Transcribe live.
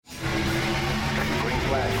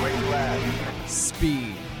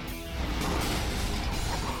Speed,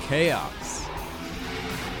 chaos,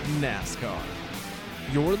 NASCAR.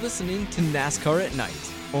 You're listening to NASCAR at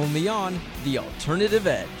Night, only on the Alternative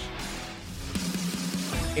Edge.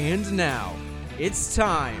 And now, it's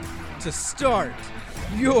time to start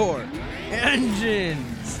your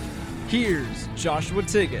engines. Here's Joshua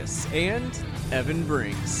Tigges and Evan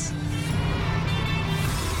Brinks.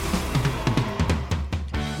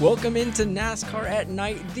 Welcome into NASCAR at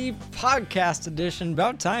Night, the podcast edition.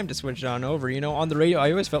 About time to switch on over. You know, on the radio, I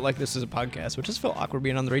always felt like this was a podcast, which just felt awkward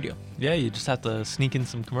being on the radio. Yeah, you just have to sneak in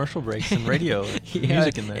some commercial breaks and radio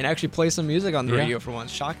music in there. And actually play some music on the radio for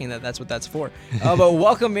once. Shocking that that's what that's for. But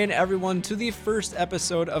welcome in, everyone, to the first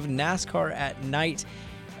episode of NASCAR at Night.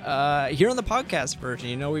 Here on the podcast version.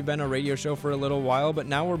 You know, we've been a radio show for a little while, but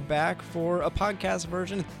now we're back for a podcast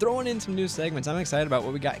version, throwing in some new segments. I'm excited about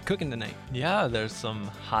what we got cooking tonight. Yeah, there's some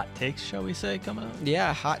hot takes, shall we say, coming up.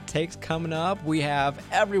 Yeah, hot takes coming up. We have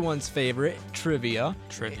everyone's favorite, trivia.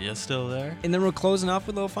 Trivia's still there. And then we're closing off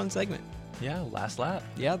with a little fun segment. Yeah, last lap.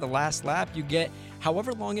 Yeah, the last lap. You get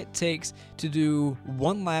however long it takes to do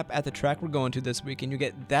one lap at the track we're going to this week, and you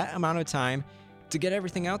get that amount of time to get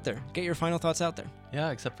everything out there. Get your final thoughts out there.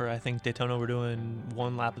 Yeah, except for I think Daytona, we're doing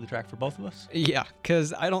one lap of the track for both of us. Yeah,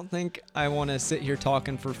 because I don't think I want to sit here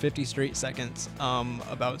talking for 50 straight seconds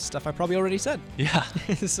about stuff I probably already said. Yeah.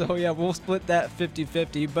 So, yeah, we'll split that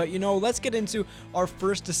 50-50. But, you know, let's get into our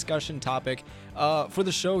first discussion topic for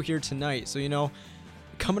the show here tonight. So, you know,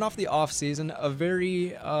 coming off the off season, a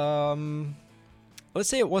very... let's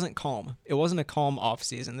say it wasn't calm. It wasn't a calm off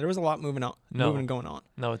season. There was a lot moving going on.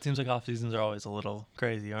 No, it seems like off seasons are always a little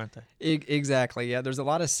crazy, aren't they? Exactly. Yeah, there's a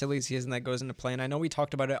lot of silly season that goes into play, and I know we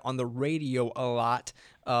talked about it on the radio a lot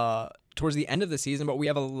towards the end of the season, but we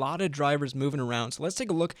have a lot of drivers moving around. So let's take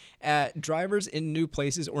a look at drivers in new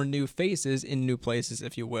places, or new faces in new places,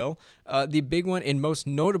 if you will. The big one and most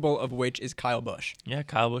notable of which is Kyle Busch. Yeah,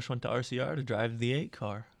 Kyle Busch went to RCR to drive the 8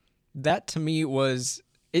 car. That to me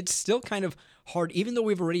it's still kind of hard, even though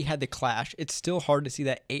we've already had the clash, it's still hard to see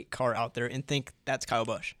that 8 car out there and think that's Kyle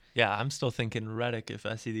Busch. Yeah, I'm still thinking Reddick if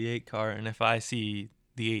I see the 8 car, and if I see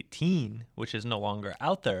the 18, which is no longer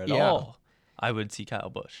out there at all, I would see Kyle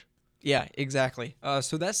Busch. Yeah, exactly.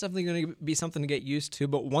 So that's definitely going to be something to get used to,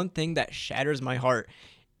 but one thing that shatters my heart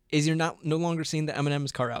is you're no longer seeing the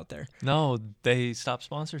M&M's car out there. No, they stopped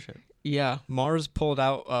sponsorship. Yeah, Mars pulled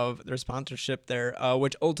out of their sponsorship there,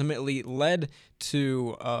 which ultimately led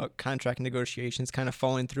to contract negotiations kind of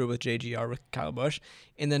falling through with JGR, with Kyle Busch,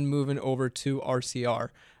 and then moving over to RCR.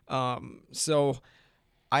 So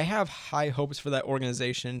I have high hopes for that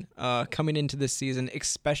organization coming into this season,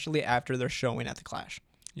 especially after their showing at the Clash.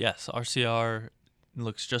 Yes, RCR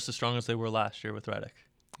looks just as strong as they were last year with Reddick.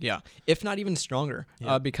 Yeah, if not even stronger,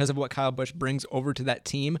 because of what Kyle Busch brings over to that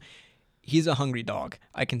team. He's a hungry dog.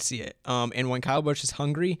 I can see it. And when Kyle Busch is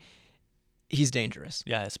hungry, he's dangerous.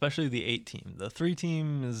 Yeah, especially the 8 team. The 3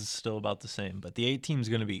 team is still about the same, but the 8 team is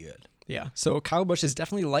going to be good. Yeah, so Kyle Busch is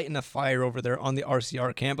definitely lighting a fire over there on the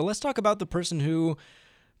RCR camp. But let's talk about the person who,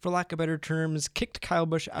 for lack of better terms, kicked Kyle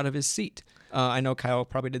Busch out of his seat. I know Kyle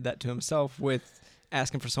probably did that to himself with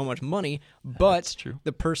asking for so much money, but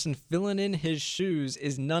the person filling in his shoes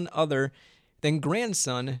is none other than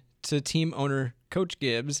grandson to team owner Coach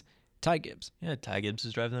Gibbs, Ty Gibbs. Yeah, Ty Gibbs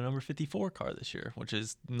is driving the number 54 car this year, which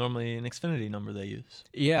is normally an Xfinity number they use.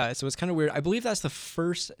 Yeah, so it's kind of weird. I believe that's the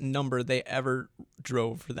first number they ever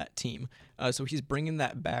drove for that team. So he's bringing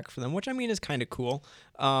that back for them, which I mean is kind of cool.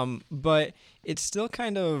 But it's still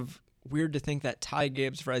kind of weird to think that Ty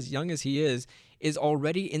Gibbs, for as young as he is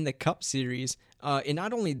already in the Cup Series. And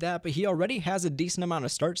not only that, but he already has a decent amount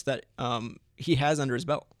of starts that he has under his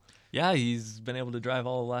belt. Yeah, he's been able to drive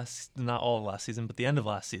not all of last season, but the end of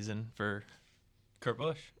last season for Kurt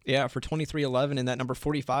Busch. Yeah, for 2311 in that number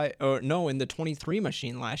 45, in the 23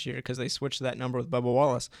 machine last year, because they switched that number with Bubba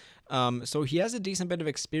Wallace. So he has a decent bit of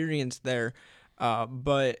experience there,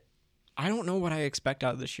 but I don't know what I expect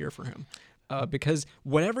out of this year for him. Because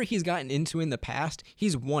whatever he's gotten into in the past,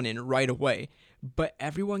 he's won in right away. But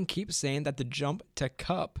everyone keeps saying that the jump to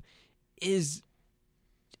Cup is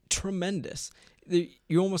tremendous.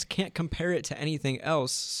 You almost can't compare it to anything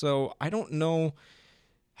else. So I don't know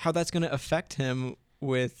how that's going to affect him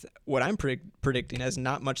with what I'm predicting as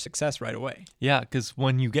not much success right away. Yeah, because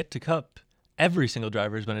when you get to Cup, every single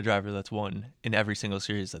driver has been a driver that's won in every single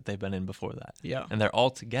series that they've been in before that. Yeah. And they're all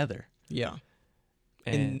together. Yeah.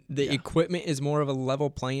 And the equipment is more of a level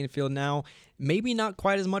playing field now. Maybe not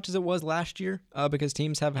quite as much as it was last year because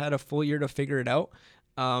teams have had a full year to figure it out.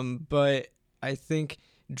 But I think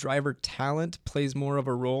driver talent plays more of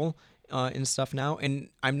a role and stuff now. And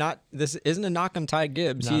this isn't a knock on Ty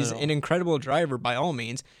Gibbs. Not He's at all. an incredible driver by all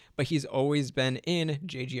means, but he's always been in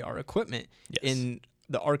JGR equipment in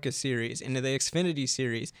the ARCA series, in the Xfinity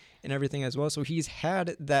series, and everything as well. So he's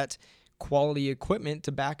had that quality equipment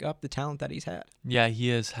to back up the talent that he's had. Yeah, he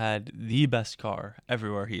has had the best car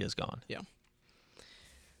everywhere he has gone. Yeah.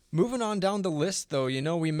 Moving on down the list, though,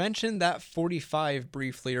 we mentioned that 45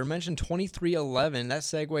 briefly, or mentioned 2311. That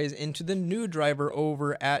segues into the new driver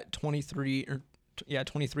over at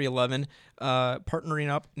 2311, partnering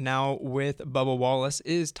up now with Bubba Wallace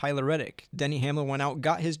is Tyler Reddick. Denny Hamlin went out,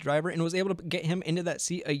 got his driver, and was able to get him into that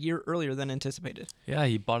seat a year earlier than anticipated. Yeah,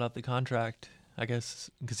 he bought up the contract, I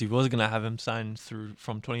guess, because he was going to have him signed through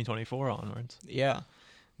from 2024 onwards. Yeah.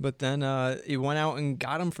 But then he went out and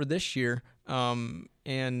got him for this year.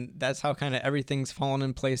 And that's how kind of everything's fallen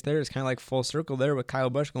in place there. It's kind of like full circle there with Kyle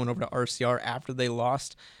Busch going over to RCR after they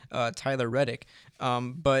lost Tyler Reddick.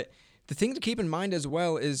 But the thing to keep in mind as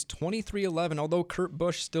well is 2311, although Kurt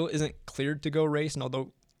Busch still isn't cleared to go race, and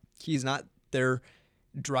although he's not their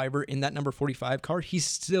driver in that number 45 car, he's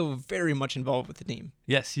still very much involved with the team.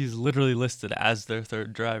 Yes, he's literally listed as their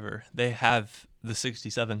third driver. They have the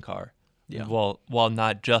 67 car. Yeah. While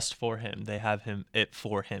not just for him, they have it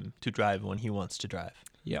for him to drive when he wants to drive.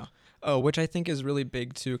 Yeah. Oh, which I think is really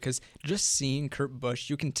big too, because just seeing Kurt Busch,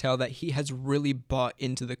 you can tell that he has really bought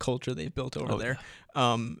into the culture they've built over there.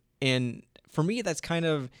 Yeah. And for me, that's kind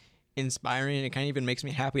of inspiring, and it kind of even makes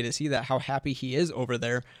me happy to see that, how happy he is over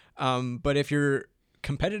there. But if you're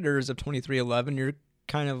competitors of 2311, you're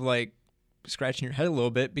kind of like scratching your head a little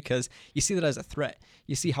bit, because you see that as a threat.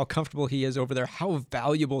 You see how comfortable he is over there, how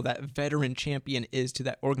valuable that veteran champion is to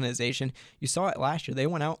that organization. You saw it last year. They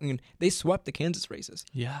went out and they swept the Kansas races.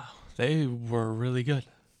 Yeah, they were really good.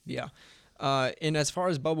 Yeah. And as far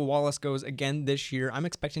as Bubba Wallace goes, again, this year, I'm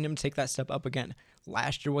expecting him to take that step up again.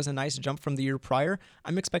 Last year was a nice jump from the year prior.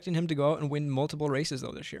 I'm expecting him to go out and win multiple races,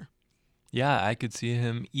 though, this year. Yeah, I could see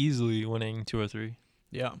him easily winning 2 or 3.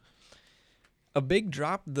 Yeah. A big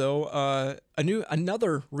drop, though,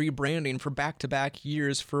 another rebranding for back-to-back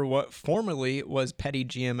years for what formerly was Petty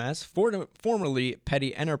GMS, formerly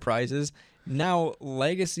Petty Enterprises, now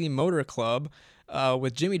Legacy Motor Club,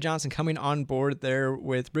 with Jimmy Johnson coming on board there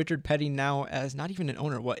with Richard Petty now as not even an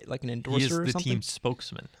owner, like an endorser or something? He is the team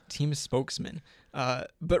spokesman. Team spokesman.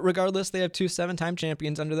 But regardless, they have 2 7-time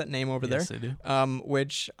champions under that name over there. Yes, they do.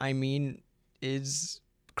 Which, I mean, is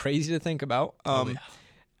crazy to think about. Yeah.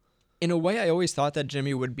 In a way, I always thought that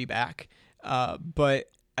Jimmy would be back, but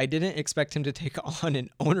I didn't expect him to take on an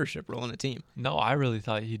ownership role in a team. No, I really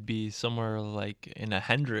thought he'd be somewhere like in a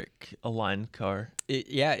Hendrick aligned car.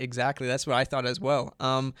 Yeah, exactly. That's what I thought as well.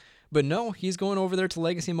 But no, he's going over there to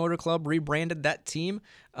Legacy Motor Club, rebranded that team.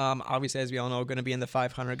 Obviously, as we all know, going to be in the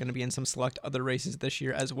 500, going to be in some select other races this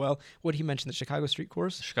year as well. What did he mention? The Chicago Street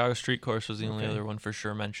Course? The Chicago Street Course was the only other one for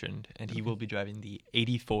sure mentioned, and he will be driving the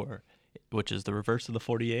 84, which is the reverse of the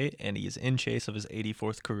 48, and he is in chase of his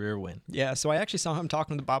 84th career win. Yeah, so I actually saw him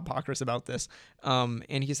talking to Bob Pockris about this,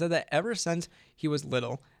 and he said that ever since he was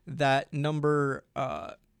little, that number,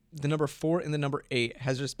 the number 4 and the number 8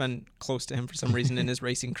 has just been close to him for some reason in his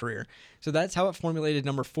racing career. So that's how it formulated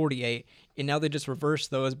number 48, and now they just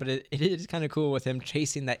reversed those, but it is kind of cool with him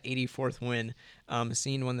chasing that 84th win,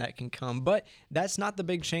 seeing when that can come. But that's not the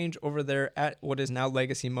big change over there at what is now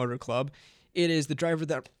Legacy Motor Club. It is the driver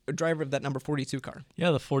of that number 42 car.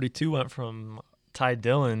 Yeah, the 42 went from Ty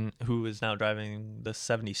Dillon, who is now driving the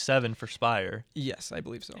 77 for Spire. Yes, I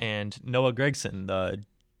believe so. And Noah Gregson, the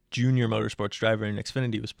junior motorsports driver in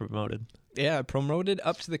Xfinity, was promoted. Yeah, promoted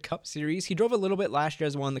up to the Cup Series. He drove a little bit last year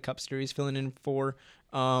as well in the Cup Series, filling in for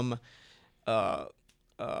Alex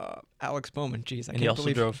Bowman. Jeez, I can't believe. And he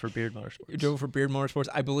also drove for Beard Motorsports. He drove for Beard Motorsports.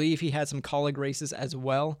 I believe he had some colleague races as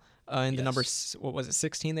well. In the number, what was it,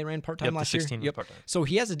 16 they ran part-time last year? 16 Yep. part-time. So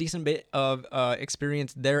he has a decent bit of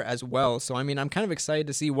experience there as well. So, I mean, I'm kind of excited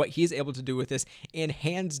to see what he's able to do with this. And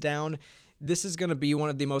hands down, this is going to be one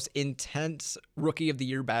of the most intense Rookie of the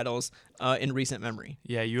Year battles in recent memory.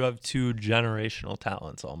 Yeah, you have 2 generational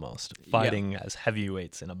talents almost fighting as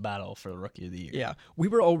heavyweights in a battle for the Rookie of the Year. Yeah, we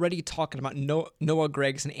were already talking about Noah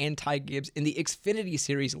Gregson and Ty Gibbs in the Xfinity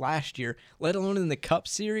Series last year, let alone in the Cup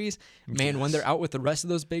Series. Man, when they're out with the rest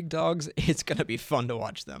of those big dogs, it's going to be fun to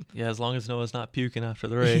watch them. Yeah, as long as Noah's not puking after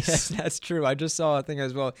the race. Yes, that's true. I just saw a thing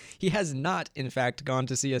as well. He has not, in fact, gone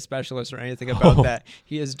to see a specialist or anything about that.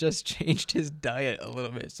 He has just changed his diet a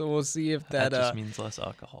little bit. So we'll see if that just means less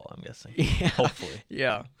alcohol, I'm guessing. Yeah, hopefully.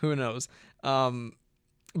 Yeah, who knows?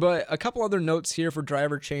 But a couple other notes here for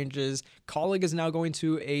driver changes. Colleague is now going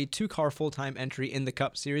to a 2-car full-time entry in the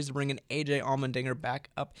Cup Series, bringing AJ Allmendinger back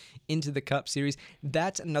up into the Cup Series.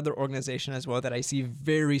 That's another organization as well that I see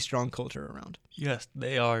very strong culture around. Yes,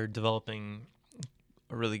 they are developing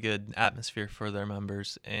a really good atmosphere for their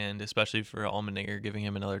members, and especially for Allmendinger, giving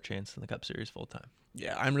him another chance in the Cup Series full-time.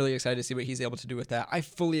 Yeah, I'm really excited to see what he's able to do with that. I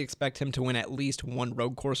fully expect him to win at least one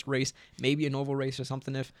road course race, maybe an oval race or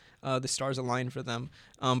something if the stars align for them.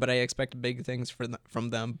 But I expect big things from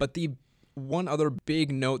them. But the one other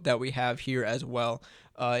big note that we have here as well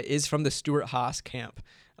is from the Stewart-Haas camp.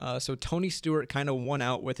 So Tony Stewart kind of won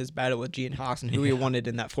out with his battle with Gene Haas and who he wanted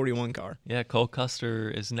in that 41 car. Yeah, Cole Custer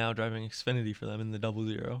is now driving Xfinity for them in the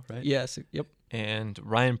 00, right? Yes, yep. And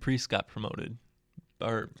Ryan Preece got promoted,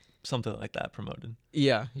 or something like that promoted.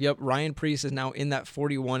 Yeah, yep. Ryan Preece is now in that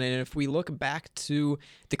 41, and if we look back to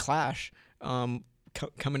the Clash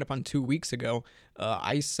coming up on 2 weeks ago,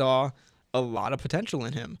 I saw a lot of potential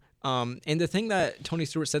in him. And the thing that Tony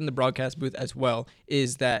Stewart said in the broadcast booth as well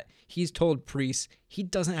is that he's told Preece he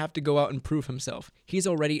doesn't have to go out and prove himself. He's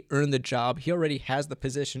already earned the job. He already has the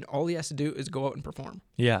position. All he has to do is go out and perform.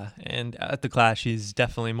 Yeah, and at the Clash, he's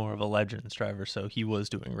definitely more of a Legends driver, so he was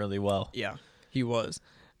doing really well. Yeah, he was.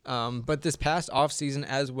 But this past offseason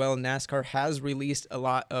as well, NASCAR has released a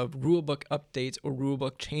lot of rulebook updates or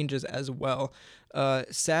rulebook changes as well.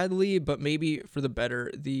 Sadly, but maybe for the better,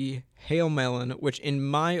 the Hail Melon, which in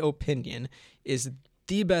my opinion is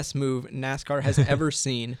the best move NASCAR has ever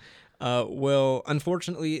seen, will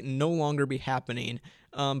unfortunately no longer be happening.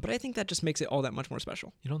 But I think that just makes it all that much more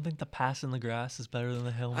special. You don't think the pass in the grass is better than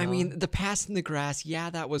the Hail Melon? I mean, the pass in the grass, yeah,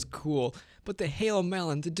 that was cool. But the Hail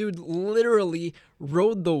Melon, the dude literally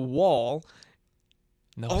rode the wall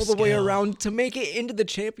all the way around to make it into the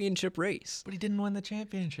championship race. But he didn't win the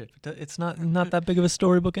championship. It's not that big of a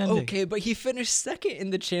storybook ending. Okay, but he finished second in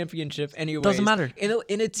the championship anyway. Doesn't matter.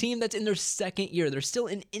 In a team that's in their second year. They're still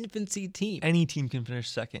an infancy team. Any team can finish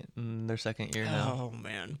second in their second year now. Oh,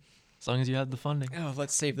 man. As long as you have the funding. Oh,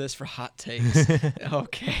 let's save this for hot takes.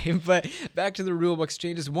 Okay, but back to the rulebook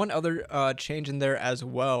changes. One other change in there as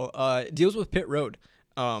well deals with pit road.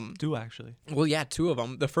 Do actually. Well, yeah, 2 of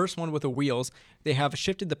them. The first one with the wheels. They have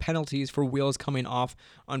shifted the penalties for wheels coming off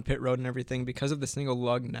on pit road and everything because of the single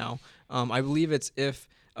lug now. I believe it's if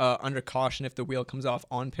under caution, if the wheel comes off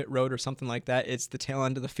on pit road or something like that, it's the tail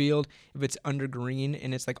end of the field. If it's under green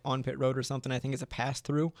and it's like on pit road or something, I think it's a pass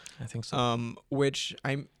through. I think so. Which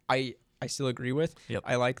I still agree with. Yep.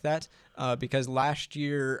 I like that because last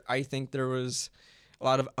year I think there was a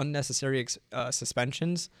lot of unnecessary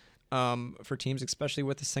suspensions for teams, especially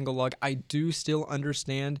with the single lug. I do still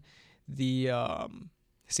understand the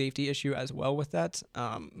safety issue as well with that,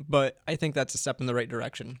 but I think that's a step in the right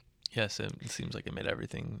direction. Yes, it seems like it made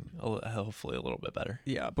everything hopefully a little bit better.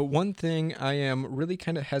 Yeah, but one thing I am really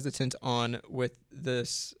kind of hesitant on with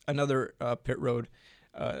this, another pit road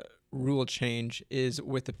rule change, is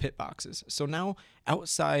with the pit boxes. So now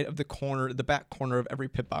outside of the back corner of every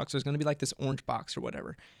pit box, there's going to be like this orange box or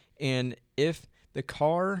whatever. And if the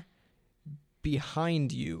car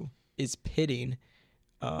behind you is pitting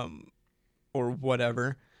or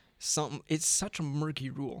whatever, it's such a murky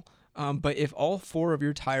rule. But if all 4 of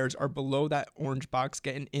your tires are below that orange box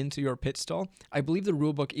getting into your pit stall, I believe the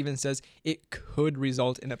rule book even says it could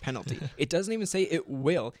result in a penalty. It doesn't even say it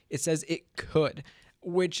will. It says it could,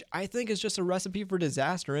 which I think is just a recipe for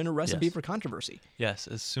disaster and a recipe for controversy. Yes,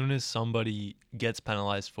 as soon as somebody gets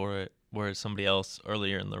penalized for it, whereas somebody else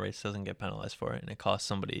earlier in the race doesn't get penalized for it, and it costs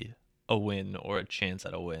somebody a win or a chance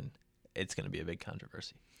at a win, it's going to be a big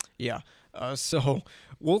controversy. Yeah. So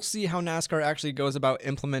we'll see how NASCAR actually goes about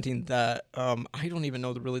implementing that. I don't even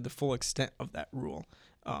know the full extent of that rule.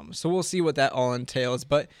 So we'll see what that all entails.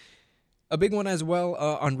 But a big one as well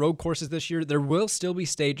on road courses this year, there will still be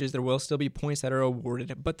stages. There will still be points that are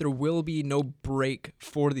awarded, but there will be no break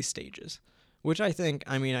for the stages, which I think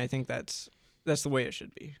that's the way it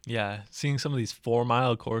should be. Yeah, seeing some of these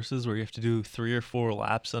 4-mile courses where you have to do 3 or 4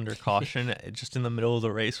 laps under caution just in the middle of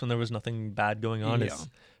the race when there was nothing bad going on is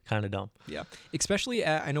kind of dumb. Yeah, especially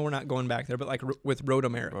I know we're not going back there, but like with Road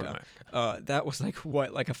America. That was like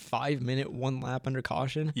a 5-minute 1 lap under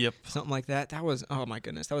caution. Yep, something like that. That was, oh my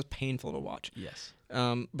goodness, that was painful to watch. Yes.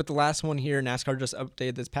 But the last one here, NASCAR just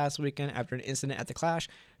updated this past weekend after an incident at the Clash.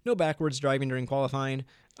 No backwards driving during qualifying.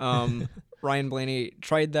 Ryan Blaney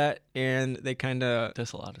tried that, and they kind of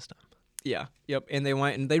disallowed his time. Yeah, yep. And they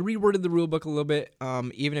went and they reworded the rule book a little bit.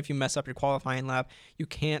 Even if you mess up your qualifying lap, you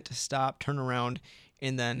can't stop, turn around,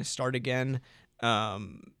 and then start again.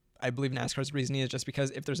 I believe NASCAR's reasoning is just because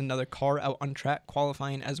if there's another car out on track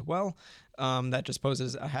qualifying as well, that just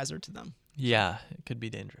poses a hazard to them. Yeah, it could be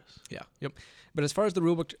dangerous. Yeah. Yep. But as far as the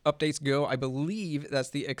rulebook updates go, I believe that's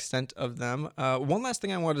the extent of them. One last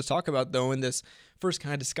thing I wanted to talk about, though, in this first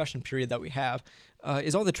kind of discussion period that we have,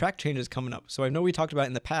 is all the track changes coming up. So I know we talked about it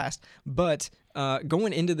in the past, but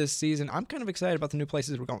going into this season, I'm kind of excited about the new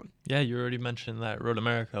places we're going. Yeah, you already mentioned that Road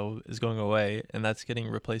America is going away, and that's getting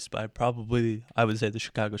replaced by probably, I would say, the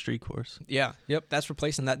Chicago Street Course. Yeah. Yep. That's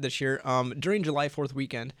replacing that this year during July 4th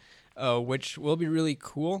weekend, which will be really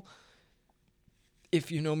cool. If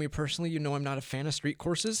you know me personally, you know I'm not a fan of street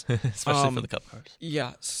courses. Especially for the Cup cars.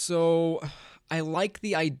 Yeah, so I like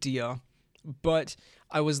the idea, but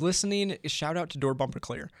I was listening, shout out to Door Bumper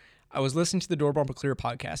Clear. I was listening to the Door Bumper Clear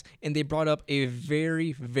podcast, and they brought up a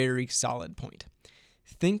very, very solid point.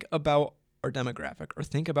 Think about our demographic, or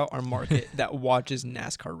think about our market that watches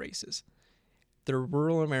NASCAR races. They're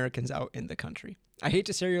rural Americans out in the country. I hate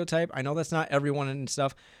to stereotype. I know that's not everyone and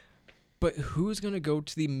stuff, but who's going to go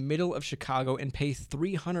to the middle of Chicago and pay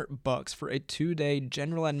 $300 for a 2-day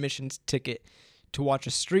general admissions ticket to watch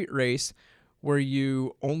a street race where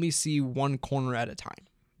you only see one corner at a time?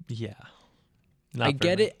 Yeah. I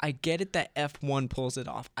get it. I get it that F1 pulls it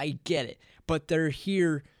off. I get it. But they're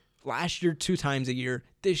here last year 2 times a year,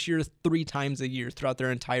 this year 3 times a year throughout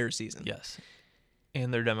their entire season. Yes.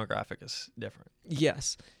 And their demographic is different.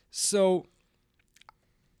 Yes. So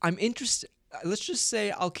I'm interested. Let's just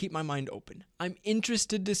say I'll keep my mind open. I'm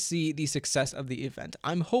interested to see the success of the event.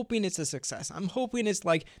 I'm hoping it's a success. I'm hoping it's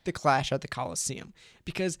like the Clash at the Coliseum.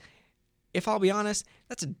 Because if I'll be honest,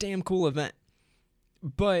 that's a damn cool event.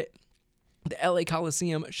 But the LA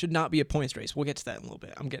Coliseum should not be a points race. We'll get to that in a little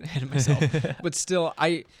bit. I'm getting ahead of myself. But still,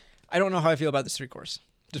 I don't know how I feel about the street course.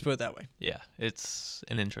 Just put it that way. Yeah, it's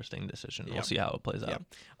an interesting decision. Yeah. We'll see how it plays out. Yeah.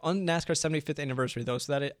 On NASCAR's 75th anniversary, though,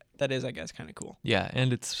 so that is, I guess, kind of cool. Yeah,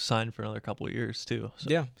 and it's signed for another couple of years, too. So.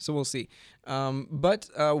 Yeah, so we'll see. But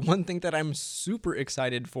one thing that I'm super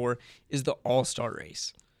excited for is the All-Star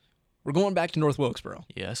race. We're going back to North Wilkesboro.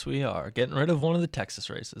 Yes, we are. Getting rid of one of the Texas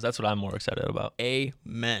races. That's what I'm more excited about.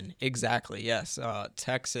 Amen. Exactly, yes.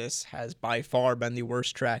 Texas has by far been the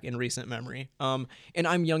worst track in recent memory. And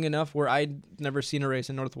I'm young enough where I'd never seen a race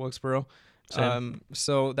in North Wilkesboro.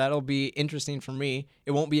 So that'll be interesting for me.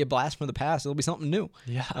 It won't be a blast from the past. It'll be something new.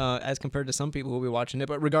 Yeah. As compared to some people who will be watching it.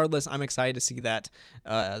 But regardless, I'm excited to see that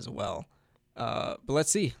as well. But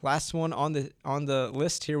let's see. Last one on the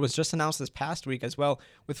list here was just announced this past week as well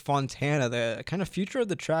with Fontana. The kind of future of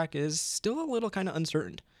the track is still a little kind of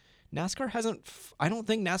uncertain. NASCAR I don't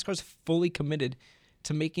think NASCAR's fully committed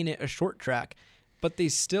to making it a short track, but they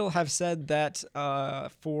still have said that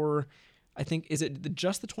for, I think, is it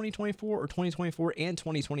just the 2024 or 2024 and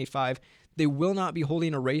 2025, they will not be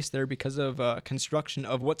holding a race there because of construction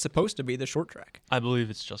of what's supposed to be the short track. I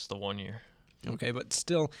believe it's just the 1 year. Okay, but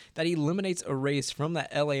still, that eliminates a race from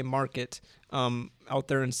that LA market out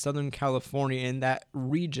there in Southern California, in that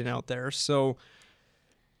region out there. So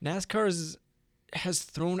NASCAR has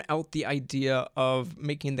thrown out the idea of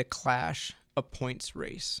making the Clash a points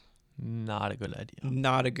race. Not a good idea.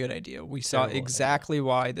 Not a good idea. We saw exactly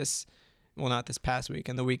why not this past week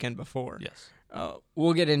and the weekend before. Yes.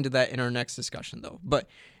 We'll get into that in our next discussion, though. But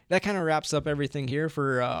that kind of wraps up everything here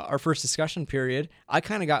for our first discussion period. I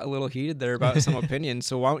kind of got a little heated there about some opinions,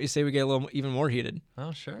 so why don't you say we get a little even more heated?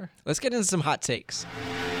 Oh, sure. Let's get into some hot takes.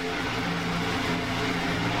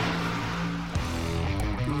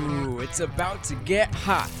 Ooh, it's about to get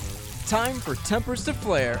hot. Time for tempers to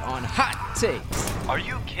flare on Hot Takes. Are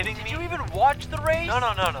you kidding me? Did you even watch the race?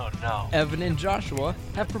 No. Evan and Joshua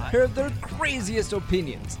have prepared their craziest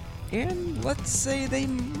opinions. And let's say they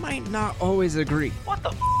might not always agree. What the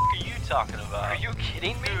are you talking about? Are you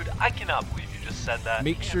kidding me? Dude, I cannot believe you just said that.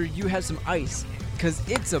 Make sure you have some ice, because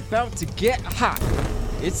it's about to get hot.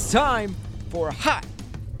 It's time for Hot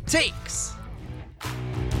Takes.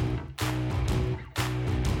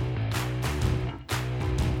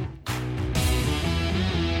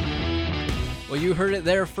 Well, you heard it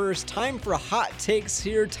there first. Time for hot takes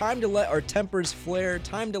here. Time to let our tempers flare.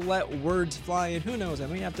 Time to let words fly. And who knows, I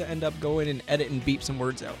may have to end up going and edit and beep some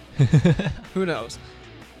words out. Who knows?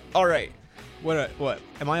 All right. What?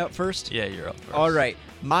 Am I up first? Yeah, you're up first. All right.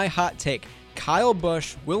 My hot take. Kyle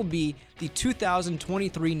Busch will be the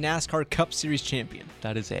 2023 NASCAR Cup Series champion.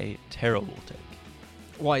 That is a terrible take.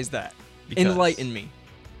 Why is that? Because Enlighten me.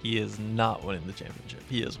 He is not winning the championship.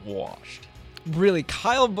 He is washed. Really,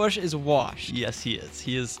 Kyle Busch is washed. Yes, he is.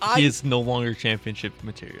 He is no longer championship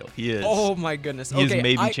material. He is. Oh my goodness. He is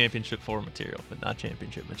maybe championship 4 material, but not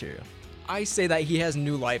championship material. I say that he has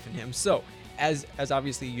new life in him. So, as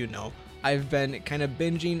obviously you know, I've been kind of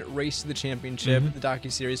binging Race to the Championship, the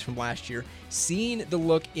docuseries from last year, seeing the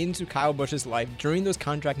look into Kyle Busch's life during those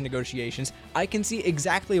contract negotiations. I can see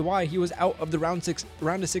exactly why he was out of the round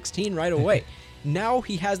of 16 right away. Now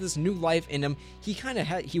he has this new life in him. He kind of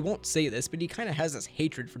he won't say this, but he kind of has this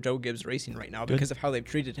hatred for Joe Gibbs Racing right now because of how they've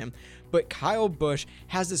treated him. But Kyle Busch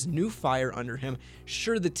has this new fire under him.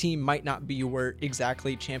 Sure, the team might not be where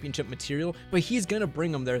exactly championship material, but he's going to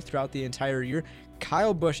bring them there throughout the entire year.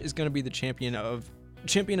 Kyle Busch is going to be the champion of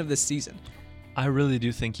this season. I really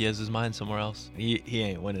do think he has his mind somewhere else. He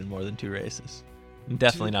ain't winning more than 2 races.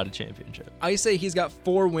 Definitely not a championship. I say he's got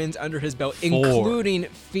 4 wins under his belt, 4. including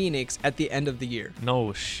Phoenix at the end of the year.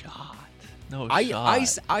 No shot. No I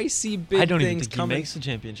see big things coming. I don't even think he makes the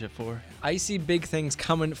championship 4. I see big things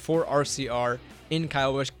coming for RCR in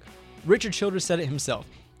Kyle Busch. Richard Childress said it himself.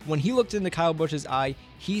 When he looked into Kyle Busch's eye,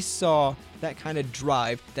 he saw that kind of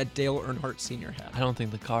drive that Dale Earnhardt Sr. had. I don't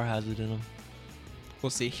think the car has it in him. We'll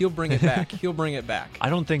see. He'll bring it back. He'll bring it back. I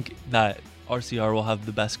don't think that RCR will have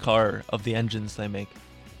the best car of the engines they make.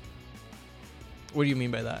 What do you mean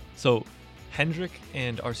by that? So, Hendrick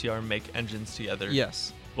and RCR make engines together.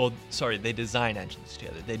 Yes. Well, sorry, they design engines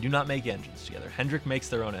together. They do not make engines together. Hendrick makes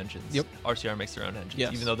their own engines. Yep. RCR makes their own engines,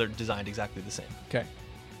 Yes. even though they're designed exactly the same. Okay.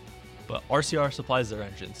 But RCR supplies their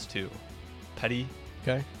engines to Petty,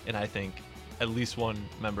 Okay. and I think at least one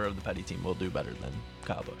member of the Petty team will do better than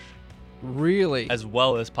Kyle Busch, Really? as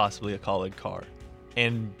well as possibly a College car,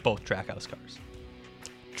 and both Trackhouse cars.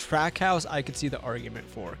 Trackhouse, I could see the argument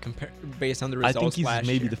for, based on the I results think he's last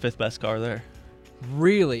maybe year. the 5th best car there,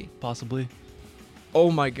 Really? possibly.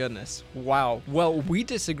 Oh my goodness. Wow. Well, we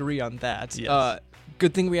disagree on that. Yes.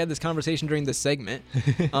 Good thing we had this conversation during this segment.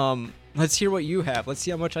 Let's hear what you have. Let's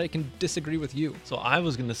see how much I can disagree with you. So I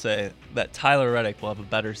was going to say that Tyler Reddick will have a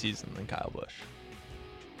better season than Kyle Busch.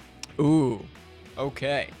 Ooh.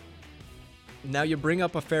 Okay. Now you bring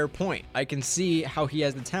up a fair point. I can see how he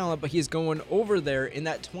has the talent, but he's going over there in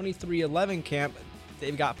that 23-11 camp.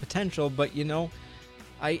 They've got potential, but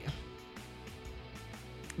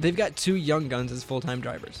they've got 2 young guns as full-time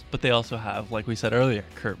drivers. But they also have, like we said earlier,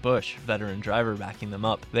 Kurt Busch, veteran driver, backing them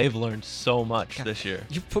up. They've learned so much this year.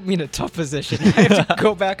 You put me in a tough position. I have to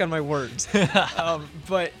go back on my words.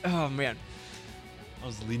 But, oh, man. I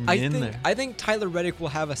was leading you in there. I think Tyler Reddick will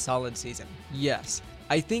have a solid season. Yes.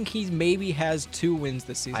 I think he maybe has 2 wins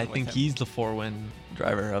this season. I think he's the 4-win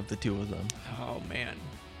driver of the 2 of them. Oh, man.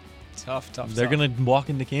 Tough. They're going to walk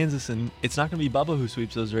into Kansas, and it's not going to be Bubba who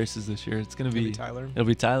sweeps those races this year. It's going to be Tyler. It'll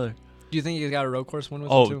be Tyler. Do you think he's got a road course win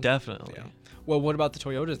with Oh, him too? definitely. Yeah. Well, what about the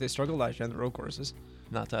Toyotas? They struggled last year on the road courses.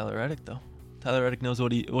 Not Tyler Reddick, though. Tyler Reddick knows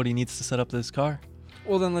what he needs to set up this car.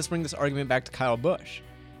 Well, then let's bring this argument back to Kyle Busch.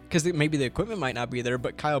 Because maybe the equipment might not be there,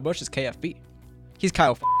 but Kyle Busch is KFB. He's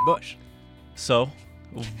Kyle Busch. So,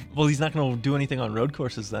 well, he's not going to do anything on road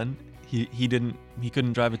courses then. He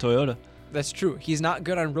couldn't drive a Toyota. That's true. He's not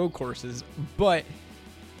good on road courses, but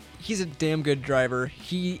he's a damn good driver.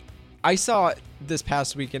 I saw it this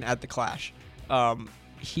past weekend at the Clash. The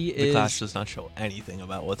Clash does not show anything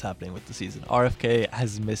about what's happening with the season. RFK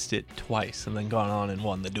has missed it twice and then gone on and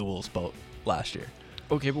won the duels boat last year.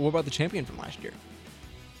 Okay, but what about the champion from last year?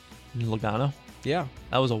 Logano? Yeah.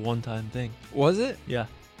 That was a one-time thing. Was it? Yeah.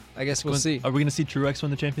 I guess we'll see. Are we going to see Truex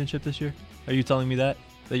win the championship this year? Are you telling me that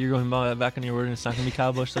you're going back on your word and it's not going to be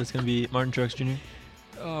Kyle Busch, that it's going to be Martin Truex Jr.?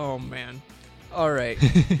 Oh, man. All right.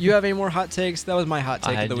 You have any more hot takes? That was my hot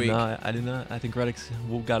take of the week. I do not. I think Reddick's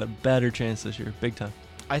got a better chance this year. Big time.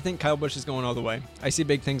 I think Kyle Busch is going all the way. I see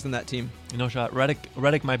big things in that team. No shot.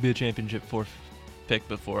 Reddick might be a championship 4th pick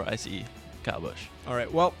before I see Kyle Busch. All right.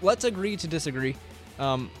 Well, let's agree to disagree.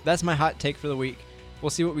 That's my hot take for the week. We'll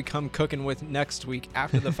see what we come cooking with next week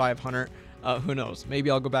after the 500. Who knows? Maybe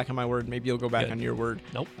I'll go back on my word. Maybe you'll go back on your word.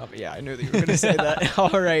 Nope. But yeah, I knew that you were going to say that.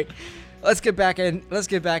 All right. Let's get back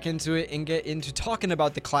into it and get into talking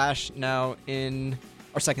about the Clash now in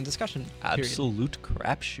our second discussion period. Absolute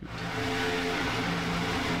crapshoot.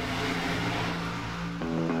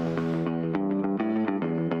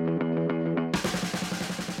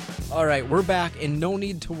 All right, we're back, and no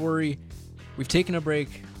need to worry. We've taken a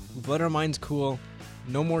break. We've let our minds cool.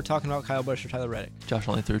 No more talking about Kyle Busch or Tyler Reddick. Josh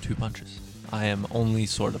only threw 2 punches. I am only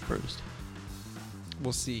sort of bruised.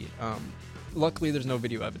 We'll see. Luckily, there's no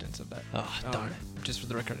video evidence of that. Oh, darn it. Just for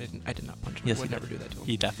the record, I did not punch him. Yes, I would he never did. do that to him.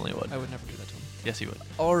 He definitely would. I would never do that to him. Yes, he would.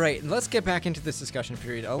 All right, let's get back into this discussion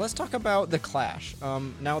period. Let's talk about the Clash.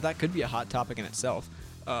 Now, that could be a hot topic in itself.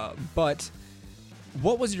 But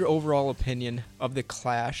what was your overall opinion of the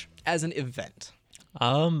Clash as an event?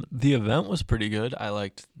 The event was pretty good. I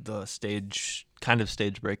liked the stage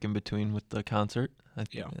break in between with the concert.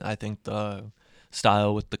 I think the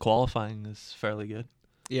style with the qualifying is fairly good.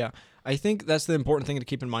 Yeah, I think that's the important thing to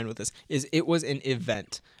keep in mind with this is it was an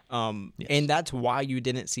event, Yes. and that's why you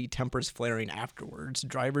didn't see tempers flaring afterwards.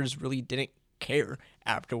 Drivers really didn't care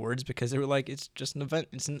afterwards because they were like, it's just an event,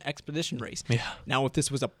 it's an expedition race. Yeah. Now, if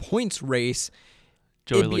this was a points race,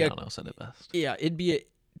 Joey it'd be Logano said it best. it'd be a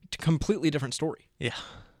completely different story. Yeah.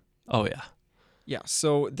 Oh, yeah. Yeah,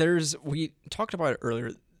 so we talked about it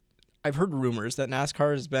earlier. I've heard rumors that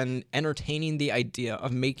NASCAR has been entertaining the idea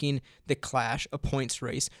of making the Clash a points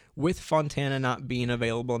race with Fontana not being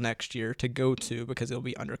available next year to go to because it'll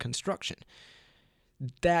be under construction.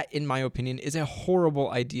 That, in my opinion, is a horrible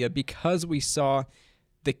idea because we saw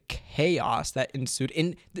the chaos that ensued.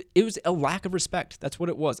 And it was a lack of respect. That's what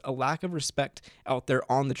it was, a lack of respect out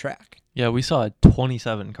there on the track. Yeah, we saw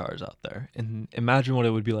 27 cars out there. And imagine what it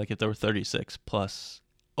would be like if there were 36 plus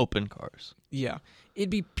open cars. Yeah, it'd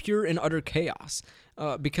be pure and utter chaos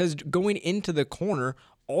because going into the corner,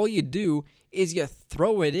 all you do is you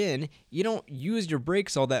throw it in. You don't use your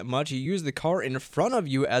brakes all that much. You use the car in front of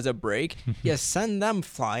you as a brake. You send them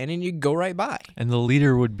flying and you go right by. And the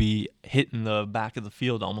leader would be hitting the back of the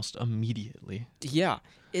field almost immediately. Yeah,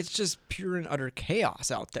 it's just pure and utter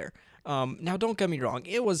chaos out there. Now, don't get me wrong.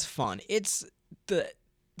 It was fun. It's the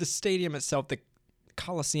stadium itself, the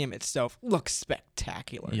Coliseum itself looks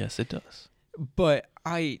spectacular. Yes, it does. But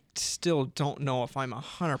I still don't know if I'm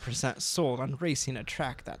 100% sold on racing a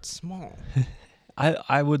track that small.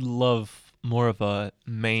 I would love more of a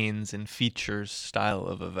mains and features style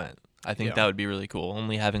of event. I think that would be really cool,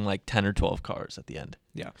 only having like 10 or 12 cars at the end.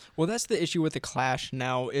 Yeah. Well, that's the issue with the Clash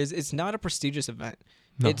now is it's not a prestigious event.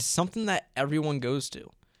 No. It's something that everyone goes to.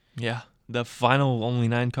 Yeah. The final only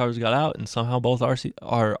 9 cars got out, and somehow both our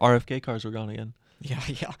RFK cars were gone again.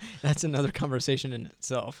 Yeah. That's another conversation in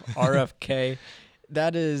itself. RFK,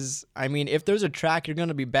 that is, I mean, if there's a track you're going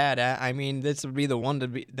to be bad at, I mean, this would be the one to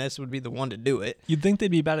do it. You'd think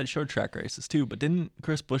they'd be bad at short track races too, but didn't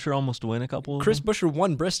Chris Buescher almost win a couple of Chris them? Buescher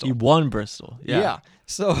won Bristol. He won Bristol. Yeah.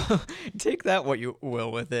 So take that what you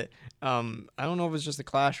will with it. I don't know if it's just a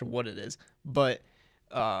Clash or what it is, but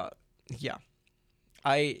yeah.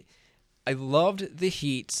 I loved the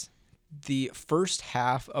heats. The first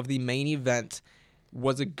half of the main event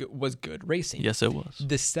was good racing. Yes, it was.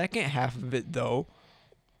 The second half of it, though,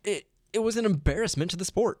 it was an embarrassment to the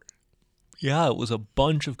sport. Yeah, it was a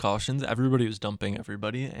bunch of cautions. Everybody was dumping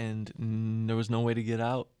everybody, and there was no way to get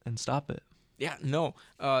out and stop it. Yeah, no.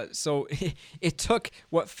 So it took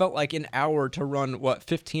what felt like an hour to run,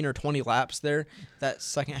 15 or 20 laps there, that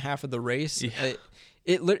second half of the race. Yeah.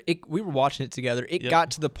 We were watching it together. It got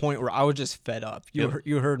to the point where I was just fed up.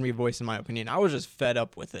 You heard me voicing my opinion. I was just fed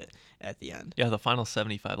up with it at the end. Yeah, the final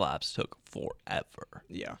 75 laps took forever.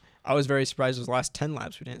 Yeah. I was very surprised those last 10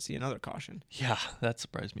 laps we didn't see another caution. Yeah, that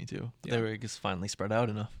surprised me too. Yeah. They were just finally spread out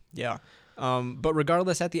enough. Yeah. But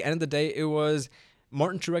regardless, at the end of the day, it was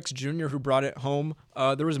Martin Truex Jr. who brought it home.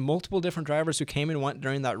 There was multiple different drivers who came and went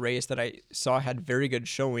during that race that I saw had very good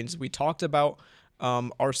showings. We talked about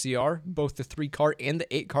RCR, both the 3-car and the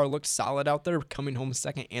 8-car looked solid out there, coming home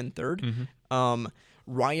second and third. Mm-hmm.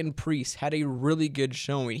 Ryan Preece had a really good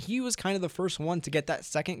showing. He was kind of the first one to get that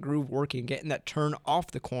second groove working, getting that turn off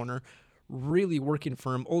the corner, really working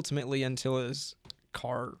for him ultimately until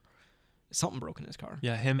something broke in his car.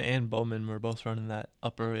 Yeah, him and Bowman were both running that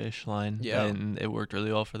upper-ish line, and it worked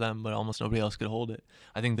really well for them, but almost nobody else could hold it.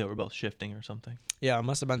 I think they were both shifting or something. Yeah, it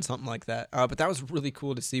must have been something like that. But that was really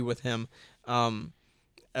cool to see with him.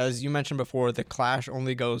 As you mentioned before, the Clash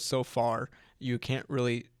only goes so far. You can't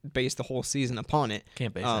really base the whole season upon it.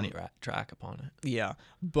 Can't base any track upon it. Yeah,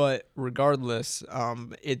 but regardless,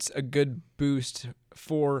 it's a good boost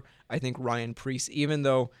for, I think, Ryan Preece. Even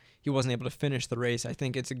though he wasn't able to finish the race, I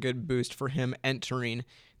think it's a good boost for him entering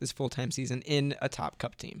this full-time season in a top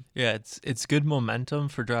Cup team. Yeah, it's good momentum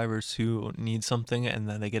for drivers who need something and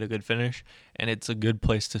then they get a good finish, and it's a good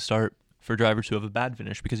place to start for drivers who have a bad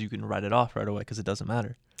finish because you can write it off right away because it doesn't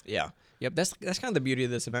matter. Yeah. Yep, that's kind of the beauty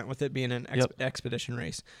of this event with it being an expedition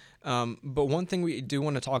race. But one thing we do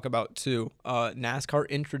want to talk about too, NASCAR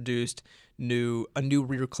introduced a new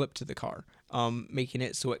rear clip to the car, making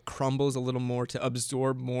it so it crumbles a little more to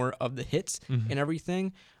absorb more of the hits and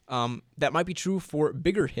everything. That might be true for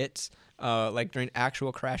bigger hits, like during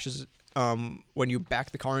actual crashes when you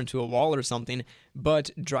back the car into a wall or something.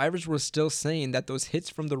 But drivers were still saying that those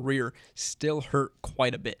hits from the rear still hurt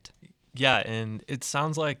quite a bit. Yeah, and it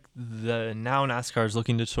sounds like now NASCAR is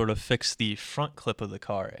looking to sort of fix the front clip of the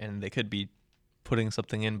car, and they could be putting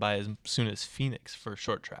something in by as soon as Phoenix for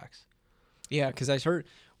short tracks. Yeah, because I heard,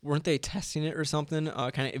 weren't they testing it or something,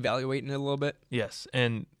 kind of evaluating it a little bit? Yes,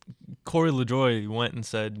 and Corey LaJoie went and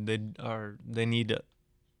said they need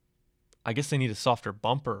I guess they need a softer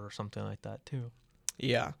bumper or something like that too.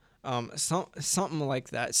 Yeah, something like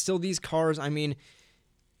that. Still, these cars, I mean,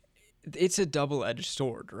 it's a double-edged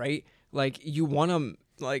sword, right? Like, you want them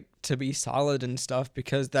like to be solid and stuff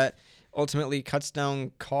because that ultimately cuts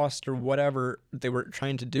down cost or whatever they were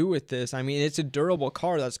trying to do with this. I mean, it's a durable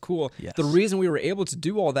car. That's cool. Yes. The reason we were able to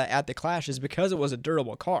do all that at the Clash is because it was a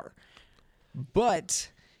durable car.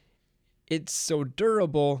 But it's so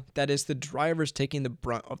durable that it's the drivers taking the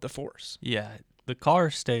brunt of the force. Yeah, the car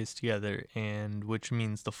stays together, and which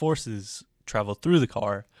means the forces travel through the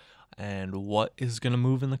car. And what is going to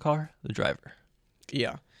move in the car? The driver.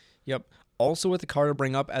 Yeah. Yep. Also with the car to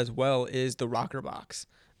bring up as well is the rocker box,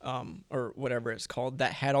 or whatever it's called,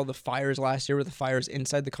 that had all the fires last year with the fires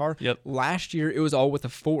inside the car. Yep. Last year, it was all with the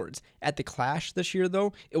Fords. At the Clash this year,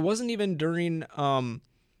 though, it wasn't even during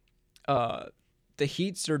the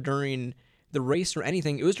heats or during the race or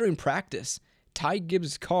anything. It was during practice. Ty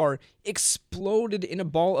Gibbs' car exploded in a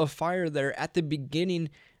ball of fire there at the beginning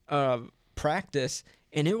of practice,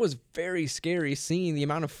 and it was very scary seeing the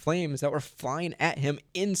amount of flames that were flying at him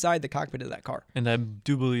inside the cockpit of that car. And I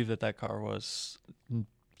do believe that it was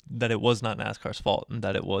not NASCAR's fault, and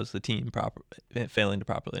that it was the team failing to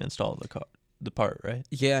properly install the part, right?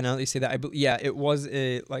 Yeah, now that you say that, it was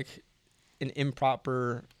an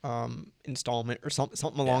improper installment or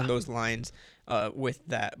something along those lines with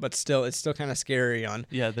that. But still, it's still kind of scary on.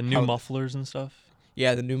 Yeah, the new mufflers and stuff.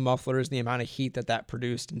 Yeah, the new mufflers, the amount of heat that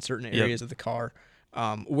produced in certain areas of the car,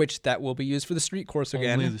 which that will be used for the street course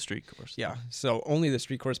again. Only the street course. Yeah, so only the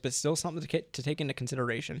street course, but still something to take into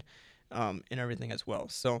consideration and everything as well.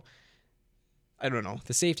 So I don't know.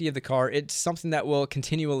 The safety of the car, it's something that will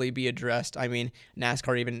continually be addressed. I mean,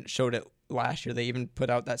 NASCAR even showed it last year. They even put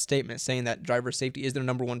out that statement saying that driver safety is their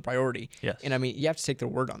number one priority. Yes. And I mean, you have to take their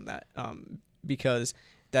word on that because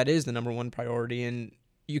that is the number one priority, and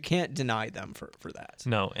you can't deny them for that.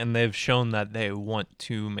 No, and they've shown that they want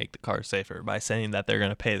to make the car safer by saying that they're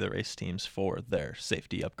going to pay the race teams for their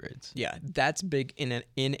safety upgrades. Yeah, that's big in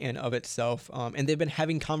and of itself. And they've been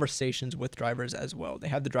having conversations with drivers as well. They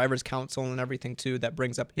have the drivers' council and everything too that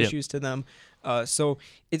brings up issues to them. So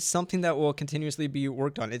it's something that will continuously be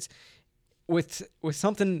worked on. It's with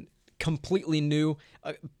something completely new.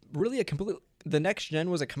 The next gen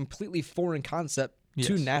was a completely foreign concept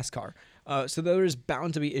to NASCAR. So there's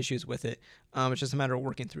bound to be issues with it. It's just a matter of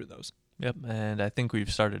working through those. Yep, and I think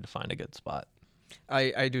we've started to find a good spot.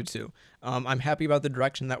 I do too. I'm happy about the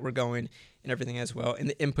direction that we're going and everything as well, and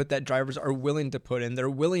the input that drivers are willing to put in. They're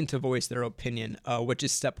willing to voice their opinion, which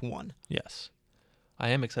is step one. Yes. I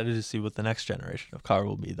am excited to see what the next generation of car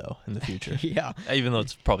will be, though, in the future. Yeah. Even though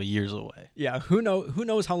it's probably years away. Yeah, who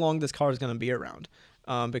knows how long this car is going to be around.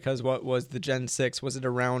 Because what was the Gen 6? Was it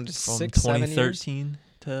around From 6-7 years? 2013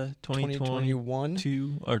 to 2021?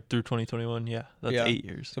 Or through 2021, yeah. That's 8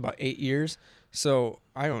 years. So about 8 years. So,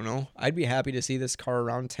 I don't know. I'd be happy to see this car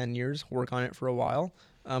around 10 years, work on it for a while,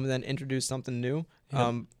 and then introduce something new.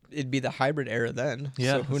 Yep. It'd be the hybrid era then.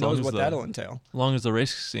 Yeah. So who knows what that'll entail. As long as the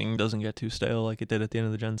racing doesn't get too stale like it did at the end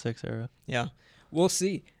of the Gen 6 era. Yeah. We'll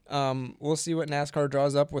see. We'll see what NASCAR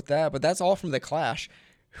draws up with that. But that's all from the Clash.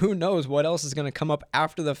 Who knows what else is going to come up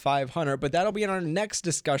after the 500, but that'll be in our next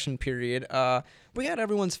discussion period. We got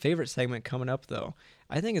everyone's favorite segment coming up, though.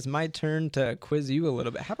 I think it's my turn to quiz you a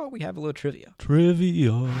little bit. How about we have a little trivia?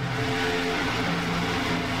 Trivia.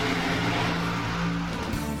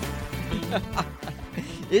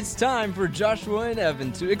 It's time for Joshua and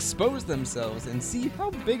Evan to expose themselves and see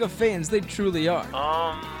how big of fans they truly are.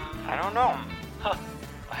 I don't know. Huh.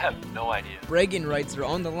 I have no idea. Bragging rights are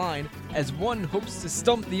on the line as one hopes to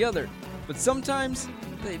stump the other, but sometimes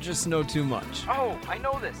they just know too much. Oh, I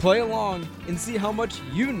know this. Play along and see how much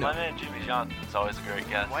you know. My man Jimmy Johnson's always a great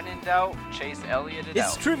guest. When in doubt, Chase Elliott it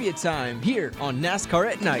It's out. trivia time here on NASCAR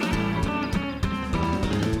at Night.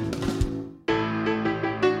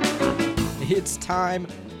 It's time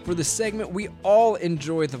for the segment we all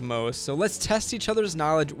enjoy the most. So let's test each other's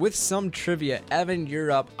knowledge with some trivia. Evan, you're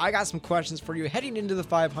up. I got some questions for you heading into the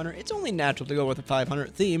 500. It's only natural to go with a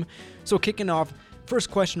 500 theme. So kicking off, first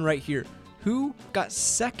question right here. Who got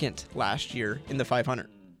second last year in the 500?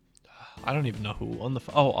 I don't even know who won the.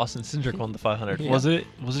 Austin Cindric won the 500. Yeah. Was it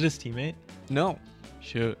his teammate? No.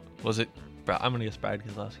 Shoot. Was it? I'm gonna guess Brad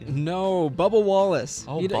Keselowski. No, Bubba Wallace.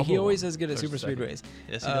 Oh, he Bubba always is good at Wallace. super Second. speedways.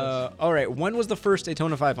 Yes, he does. All right, when was the first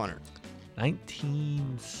Daytona 500?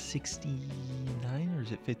 1969 or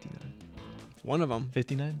is it 59? One of them.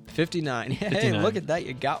 59? 59. Hey, 59. look at that.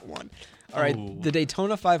 You got one. All right. Oh. The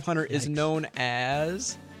Daytona 500 is Yikes. known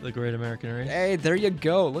as... The Great American Race? Hey, there you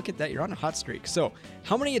go. Look at that. You're on a hot streak. So,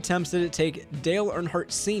 how many attempts did it take Dale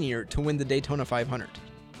Earnhardt Sr. to win the Daytona 500?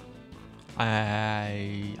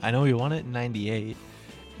 I know he won it in 98,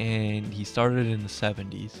 and he started in the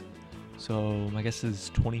 70s. So my guess is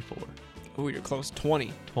 24. Oh, you're close.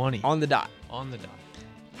 20. 20. On the dot. On the dot.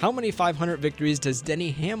 How many 500 victories does Denny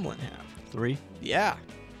Hamlin have? 3. Yeah.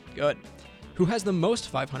 Good. Who has the most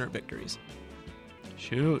 500 victories?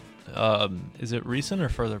 Shoot. Is it recent or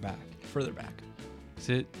further back? Further back.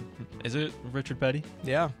 Is it Richard Petty?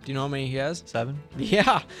 Yeah. Do you know how many he has? 7?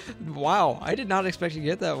 Yeah. Wow. I did not expect you to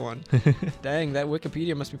get that one. Dang, that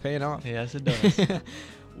Wikipedia must be paying off. Yes, it does.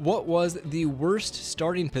 What was the worst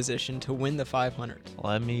starting position to win the 500?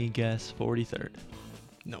 Let me guess 43rd.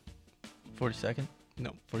 No. 42nd?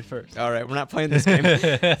 No. 41st. All right, we're not playing this game.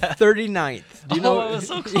 39th. Do you know? I was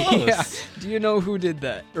so close. Yeah. Do you know who did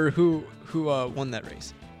that, or who won that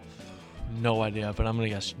race? No idea, but I'm going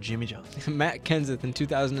to guess Jimmy Johnson. Matt Kenseth in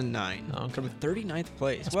 2009 Okay. from 39th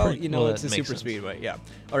place. That's Well, pretty- you know, well, it's a that makes super sense. speedway. Yeah.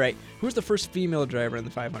 All right. Who's the first female driver in the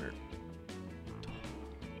 500?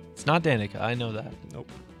 It's not Danica. I know that. Nope.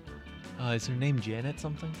 Is her name Janet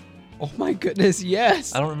something? Oh my goodness,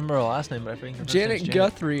 yes. I don't remember her last name, but I think her first Janet name's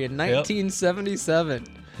Guthrie in 1977.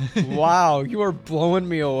 Wow, you are blowing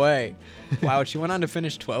me away. Wow, she went on to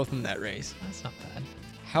finish 12th in that race. That's not bad.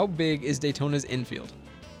 How big is Daytona's infield?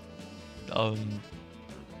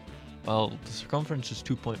 Well, the circumference is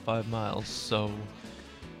 2.5 miles, so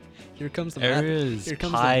Here comes the math. area is Here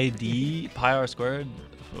comes pi d pi r squared.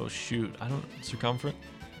 Oh shoot, I don't circumference.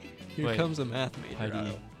 Here wait. comes the math Pi major.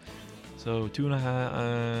 d. So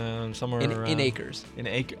 2.5 somewhere In around acres. In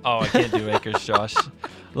acre. Oh, I can't do acres, Josh.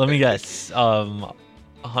 Let me guess.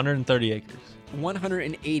 130 acres.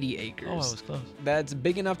 180 acres. Oh, I was close. That's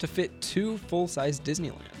big enough to fit 2 full-size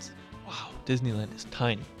Disneylands. Wow, Disneyland is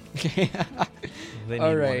tiny. They need All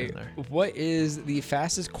one right. in there. What is the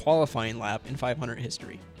fastest qualifying lap in 500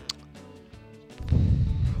 history?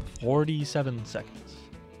 47 seconds.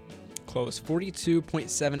 Close.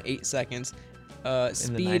 42.78 seconds.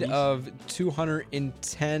 Speed 90s? of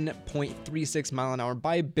 210.36 mile an hour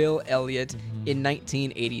by Bill Elliott in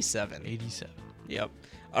 1987. 87. Yep.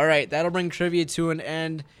 All right, that'll bring trivia to an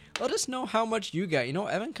end. Let us know how much you got. You know,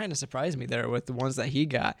 Evan kind of surprised me there with the ones that he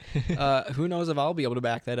got. Who knows if I'll be able to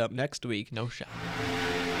back that up next week. No shot.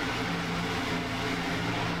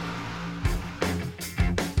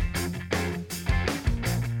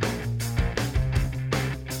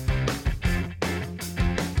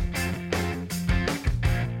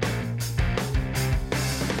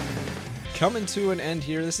 Coming to an end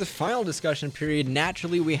here. This is the final discussion period.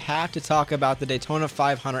 Naturally, we have to talk about the Daytona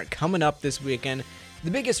 500 coming up this weekend. The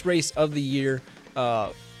biggest race of the year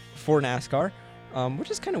for NASCAR, which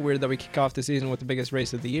is kind of weird that we kick off the season with the biggest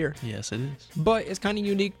race of the year. Yes, it is. But it's kind of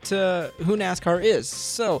unique to who NASCAR is.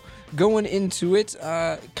 So, going into it,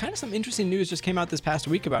 kind of some interesting news just came out this past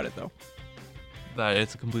week about it, though. That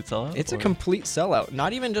it's a complete sellout? It's a or- complete sellout.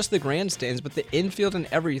 Not even just the grandstands, but the infield and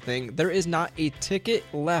everything. There is not a ticket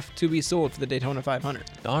left to be sold for the Daytona 500.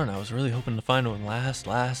 Darn, I was really hoping to find one last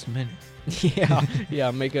minute.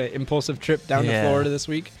 Yeah, make an impulsive trip down to Yeah. Florida this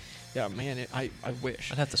week. Yeah, man, I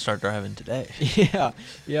wish. I'd have to start driving today. Yeah.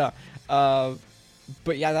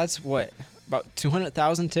 But yeah, that's what, about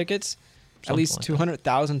 200,000 tickets? At Something least like that.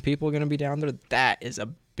 200,000 people are going to be down there. That is a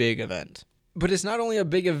big event. But it's not only a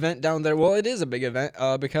big event down there. Well, it is a big event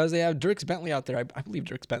because they have Dierks Bentley out there. I believe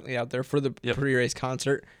Dierks Bentley out there for the Yep. pre-race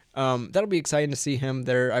concert. That'll be exciting to see him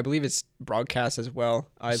there. I believe it's broadcast as well.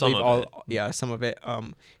 I Some believe of it. Yeah, some of it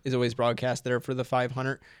is always broadcast there for the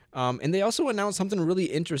 500. And they also announced something really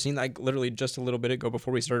interesting, like literally just a little bit ago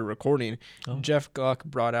before we started recording. Oh. Jeff Gluck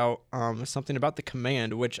brought out something about the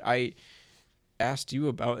command, which I asked you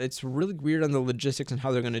about. It's really weird on the logistics and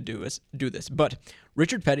how they're going to do this. But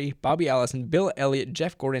Richard Petty, Bobby Allison, Bill Elliott,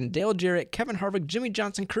 Jeff Gordon, Dale Jarrett, Kevin Harvick, Jimmy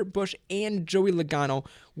Johnson, Kurt Busch, and Joey Logano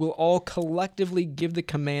will all collectively give the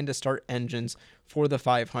command to start engines for the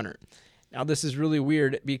 500. Now, this is really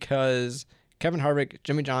weird because Kevin Harvick,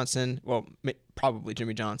 Jimmy Johnson, well, probably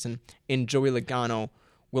Jimmy Johnson, and Joey Logano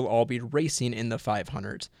will all be racing in the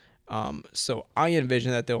 500s. So I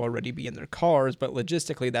envision that they'll already be in their cars, but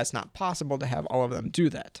logistically that's not possible to have all of them do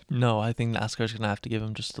that. No, I think NASCAR's going to have to give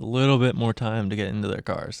them just a little bit more time to get into their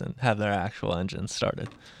cars and have their actual engines started.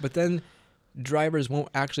 But then drivers won't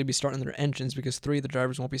actually be starting their engines because 3 of the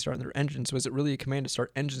drivers won't be starting their engines. So is it really a command to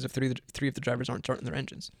start engines if three of the drivers aren't starting their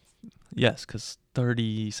engines? Yes, because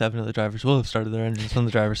 37 of the drivers will have started their engines when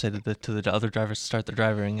the drivers say to the other drivers to start their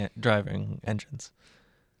driving engines.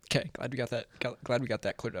 Okay, glad we got that. Glad we got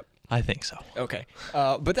that cleared up. I think so. Okay,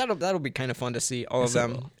 but that'll be kind of fun to see all of Yes,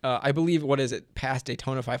 it them. I believe past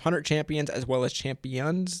Daytona 500 champions as well as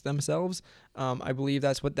champions themselves. I believe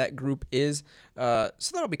that's what that group is. So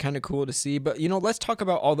that'll be kind of cool to see. But let's talk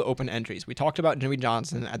about all the open entries. We talked about Jimmy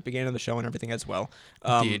Johnson at the beginning of the show and everything as well.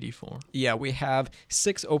 The 84. Yeah, we have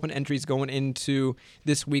 6 open entries going into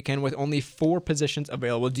this weekend with only 4 positions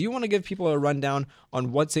available. Do you want to give people a rundown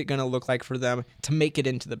on what's it going to look like for them to make it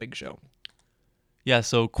into the big show? Yeah,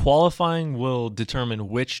 so qualifying will determine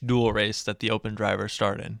which dual race that the open drivers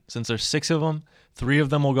start in. Since there's 6 of them, 3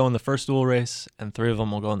 of them will go in the first dual race, and 3 of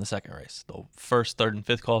them will go in the second race. The first, third, and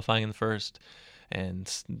fifth qualifying in the first, and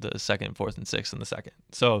the second, fourth, and sixth in the second.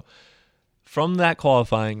 So from that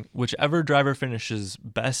qualifying, whichever driver finishes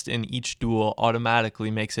best in each duel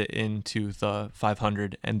automatically makes it into the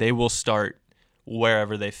 500, and they will start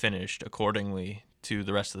wherever they finished accordingly to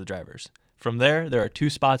the rest of the drivers. From there are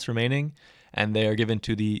 2 spots remaining, and they are given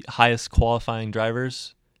to the highest qualifying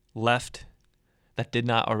drivers left that did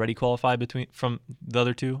not already qualify from the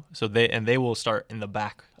other 2. So they will start in the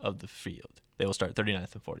back of the field. They will start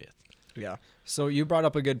 39th and 40th. Yeah. So you brought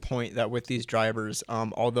up a good point that with these drivers,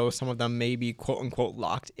 although some of them may be quote unquote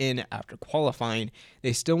locked in after qualifying,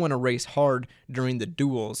 they still want to race hard during the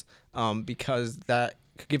duels because that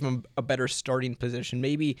could give them a better starting position,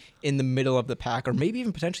 maybe in the middle of the pack or maybe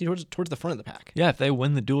even potentially towards the front of the pack. Yeah, if they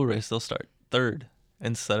win the dual race, they'll start 3rd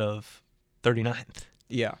instead of 39th.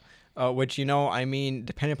 Yeah. Which,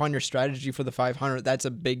 depending upon your strategy for the 500, that's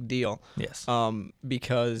a big deal. Yes.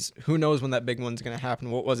 Because who knows when that big one's going to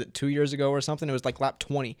happen. What was it, 2 years ago or something? It was like lap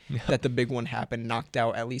 20 that the big one happened, knocked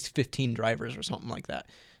out at least 15 drivers or something like that.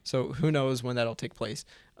 So who knows when that'll take place.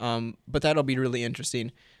 But that'll be really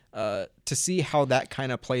interesting to see how that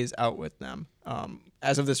kind of plays out with them.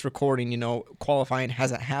 As of this recording, qualifying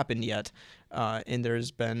hasn't happened yet. And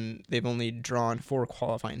they've only drawn 4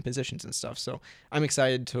 qualifying positions and stuff. So I'm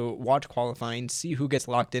excited to watch qualifying, see who gets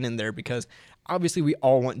locked in there, because obviously we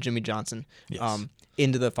all want Jimmy Johnson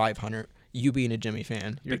into the 500. You being a Jimmy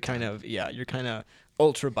fan, you're kind of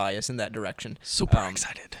ultra biased in that direction. Super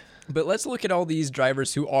excited. But let's look at all these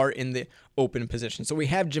drivers who are in the open position. So we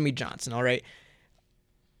have Jimmy Johnson, all right?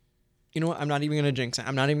 You know what? I'm not even going to jinx it.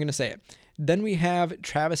 I'm not even going to say it. Then we have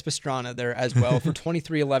Travis Pastrana there as well for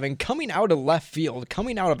 2311, coming out of left field,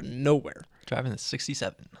 coming out of nowhere. Driving the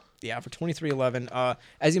 67. Yeah, for 2311.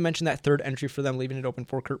 As you mentioned, that 3rd entry for them, leaving it open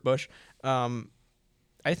for Kurt Busch.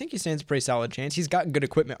 I think he stands a pretty solid chance. He's got good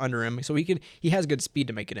equipment under him, so he has good speed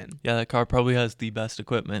to make it in. Yeah, that car probably has the best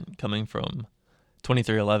equipment coming from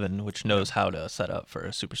 2311, which knows how to set up for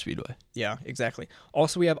a super speedway. Yeah, exactly.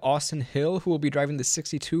 Also, we have Austin Hill, who will be driving the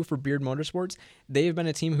 62 for Beard Motorsports. They've been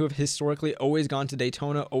a team who have historically always gone to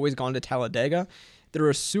Daytona, always gone to Talladega.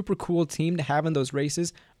 They're a super cool team to have in those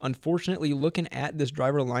races. Unfortunately, looking at this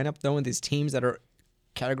driver lineup, though, and these teams that are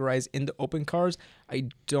categorized into open cars, I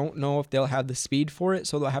don't know if they'll have the speed for it,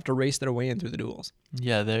 so they'll have to race their way in through the duels.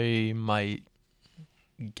 Yeah, they might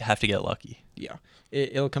have to get lucky. Yeah,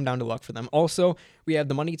 it'll come down to luck for them. Also, we have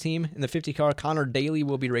the money team in the 50 car. Connor Daly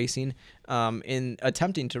will be racing, in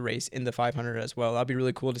attempting to race in the 500 as well. That'll be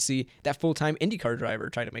really cool to see that full-time IndyCar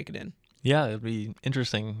driver try to make it in. Yeah, it'll be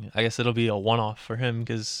interesting. I guess it'll be a one-off for him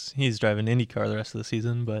because he's driving IndyCar the rest of the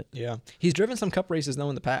season. But yeah, he's driven some Cup races though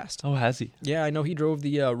in the past. Oh, has he? Yeah, I know he drove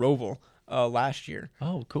the Roval last year.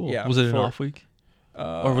 Oh, cool. Yeah, was it an off week,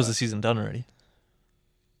 or was the season done already?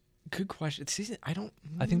 Good question. Season, I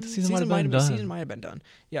think the season might have been done. Season might have been done.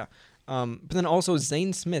 Yeah. But then also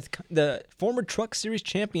Zane Smith, the former Truck Series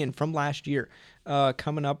champion from last year,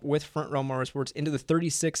 coming up with Front Row Motorsports into the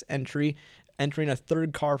 36 entry, entering a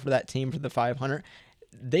 3rd car for that team for the 500.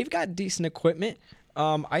 They've got decent equipment.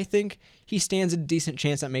 I think he stands a decent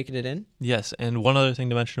chance at making it in. Yes, and one other thing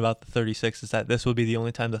to mention about the 36 is that this will be the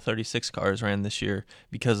only time the 36 cars ran this year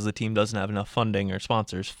because the team doesn't have enough funding or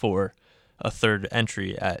sponsors for a 3rd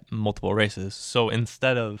entry at multiple races. So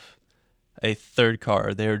instead of a 3rd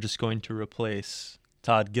car, they're just going to replace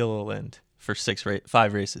Todd Gilliland for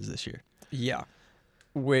 5 races this year. Yeah,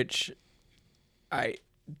 which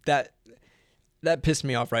that pissed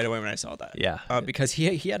me off right away when I saw that. Yeah, because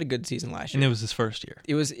he had a good season last year, and it was his first year.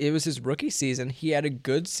 It was his rookie season. He had a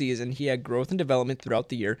good season. He had growth and development throughout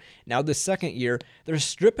the year. Now the second year, they're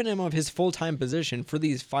stripping him of his full-time position for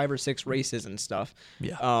these 5 or 6 races and stuff.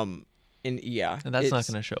 Yeah. And that's not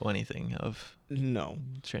going to show anything of no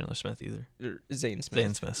Chandler Smith either. Zane Smith.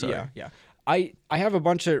 Zane Smith, sorry. Yeah. I have a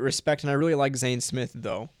bunch of respect, and I really like Zane Smith,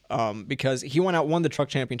 though, because he won the truck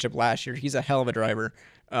championship last year. He's a hell of a driver,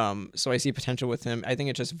 so I see potential with him. I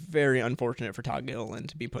think it's just very unfortunate for Todd Gilliland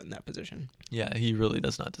to be put in that position. Yeah, he really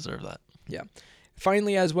does not deserve that. Yeah.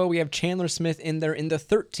 Finally, as well, we have Chandler Smith in there in the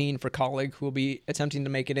 13 for Colleague, who will be attempting to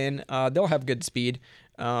make it in. They'll have good speed.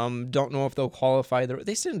 Don't know if they'll qualify.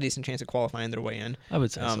 They still have a decent chance of qualifying their way in. I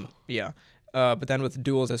would say so. Yeah. But then with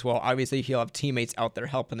duels as well, obviously he'll have teammates out there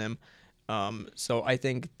helping him. So I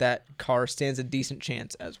think that car stands a decent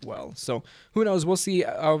chance as well. So who knows? We'll see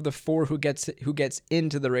out of the 4 who gets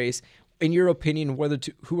into the race. In your opinion,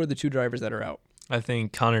 who are the 2 drivers that are out? I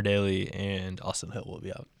think Connor Daly and Austin Hill will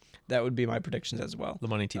be out. That would be my predictions as well. The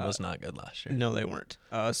money team was not good last year. No, they weren't.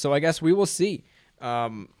 So I guess we will see.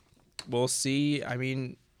 We'll see. I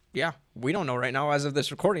mean, yeah, we don't know right now as of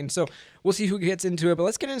this recording. So we'll see who gets into it. But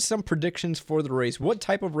let's get into some predictions for the race. What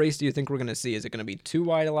type of race do you think we're going to see? Is it going to be 2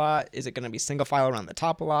 wide a lot? Is it going to be single file around the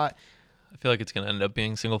top a lot? I feel like it's going to end up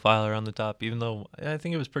being single file around the top, even though I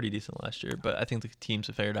think it was pretty decent last year. But I think the teams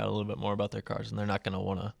have figured out a little bit more about their cars, and they're not going to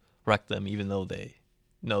want to wreck them, even though they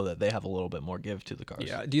know that they have a little bit more give to the cars.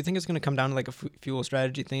 Yeah. Do you think it's going to come down to like a fuel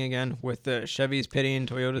strategy thing again with the Chevys pitting,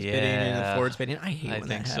 Toyotas pitting, and the Fords pitting? I think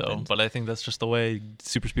that happens. So, but I think that's just the way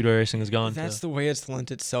super speedway racing has gone. That's the way it's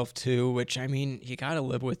lent itself to, which, I mean, you got to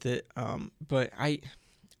live with it. But I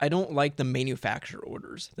don't like the manufacturer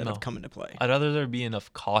orders that have come into play. I'd rather there be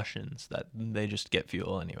enough cautions that they just get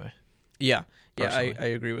fuel anyway. Yeah. Yeah, I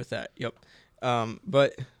agree with that. Yep.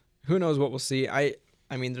 But who knows what we'll see.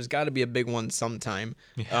 I mean, there's got to be a big one sometime.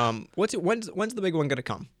 Yeah. When's the big one going to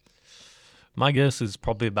come? My guess is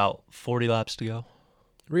probably about 40 laps to go.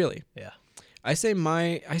 Really? Yeah. I say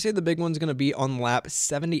the big one's going to be on lap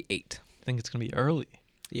 78. I think it's going to be early.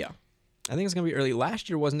 Yeah. I think it's going to be early. Last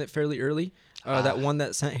year, wasn't it fairly early? That one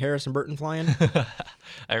that sent Harris and Burton flying?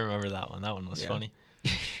 I remember that one. That one was funny.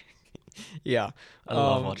 Yeah. I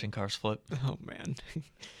love watching cars flip. Oh, man.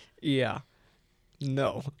 Yeah.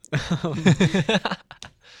 No.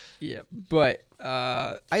 Yeah, but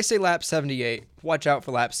I say lap 78. Watch out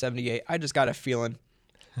for lap 78. I just got a feeling.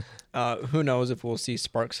 Who knows if we'll see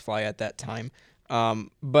sparks fly at that time.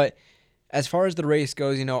 But as far as the race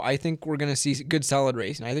goes, I think we're going to see good solid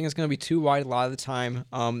racing. I think it's going to be 2 wide a lot of the time.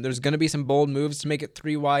 There's going to be some bold moves to make it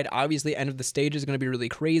 3 wide. Obviously, end of the stage is going to be really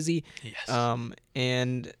crazy. Yes.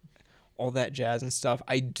 And all that jazz and stuff.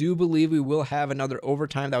 I do believe we will have another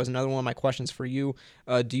overtime. That was another one of my questions for you.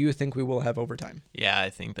 Do you think we will have overtime? Yeah,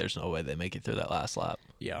 I think there's no way they make it through that last lap.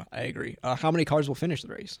 Yeah, I agree. How many cars will finish the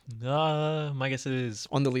race? My guess is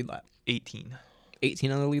on the lead lap. 18.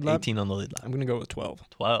 18 on the lead lap? 18 on the lead lap. I'm going to go with 12.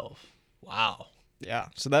 12. Wow. Yeah,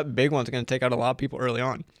 so that big one's going to take out a lot of people early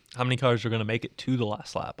on. How many cars are going to make it to the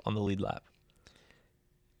last lap on the lead lap?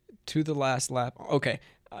 To the last lap. Okay.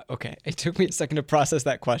 Okay, it took me a second to process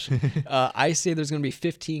that question. I say there's going to be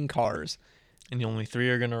 15 cars. And only 3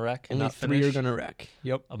 are going to wreck and only not 3 finish? are going to wreck.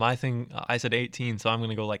 Yep. My thing, I said 18, so I'm going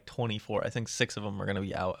to go like 24. I think 6 of them are going to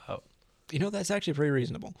be out. That's actually pretty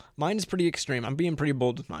reasonable. Mine is pretty extreme. I'm being pretty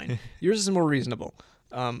bold with mine. Yours is more reasonable.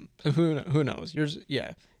 Who knows? Yours,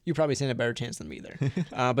 yeah, you probably stand a better chance than me there.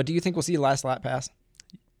 But do you think we'll see last lap pass?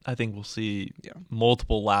 I think we'll see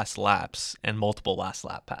multiple last laps and multiple last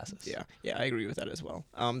lap passes. Yeah, I agree with that as well.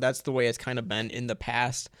 That's the way it's kind of been in the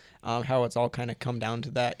past, how it's all kind of come down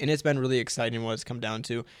to that. And it's been really exciting what it's come down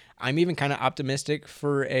to. I'm even kind of optimistic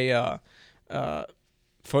for a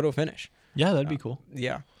photo finish. Yeah, that'd be cool.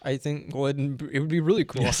 Yeah, I think it would be really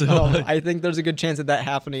cool. Yes, it would. I think there's a good chance of that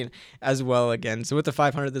happening as well again. So with the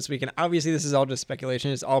 500 this weekend, obviously this is all just speculation.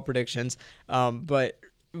 It's all predictions. But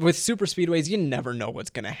with super speedways, you never know what's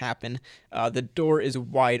going to happen. The door is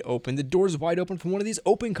wide open. The door is wide open for one of these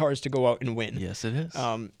open cars to go out and win. Yes, it is.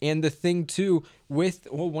 And the thing, too,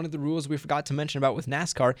 one of the rules we forgot to mention about with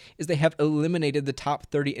NASCAR is they have eliminated the top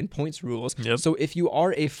 30 in points rules. Yep. So if you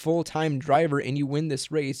are a full-time driver and you win this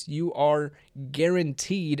race, you are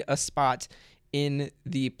guaranteed a spot in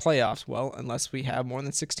the playoffs. Well, unless we have more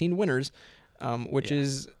than 16 winners, which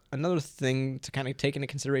is another thing to kind of take into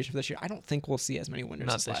consideration for this year. I don't think we'll see as many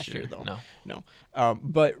winners as last year, though. No.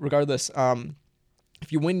 But regardless,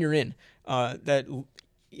 if you win, you're in. That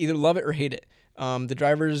either love it or hate it. The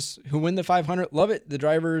drivers who win the 500 love it. The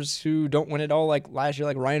drivers who don't win it all, like last year,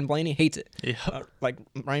 like Ryan Blaney, hates it. Yeah. Like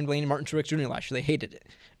Ryan Blaney, Martin Truex Jr. last year, they hated it.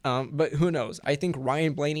 But who knows? I think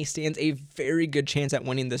Ryan Blaney stands a very good chance at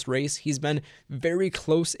winning this race. He's been very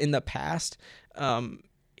close in the past.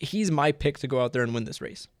 He's my pick to go out there and win this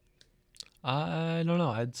race. I don't know.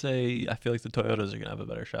 I'd say I feel like the Toyotas are going to have a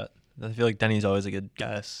better shot. I feel like Denny's always a good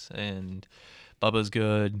guess, and Bubba's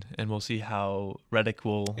good, and we'll see how Reddick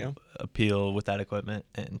will appeal with that equipment.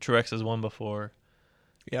 And Truex has won before.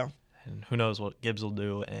 Yeah. And who knows what Gibbs will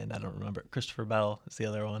do, and I don't remember. Christopher Bell is the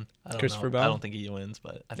other one. I don't know. Bell? I don't think he wins,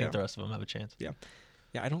 but I think the rest of them have a chance. Yeah.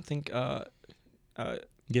 Yeah, I don't think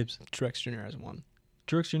Gibbs. Truex Jr. has won.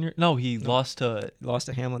 Truex Jr.? No, he lost to... Lost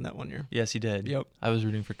to Hamlin that one year. Yes, he did. Yep. I was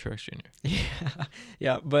rooting for Truex Jr.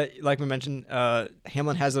 Yeah, but like we mentioned,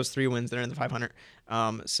 Hamlin has those 3 wins there in the 500.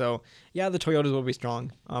 So, yeah, the Toyotas will be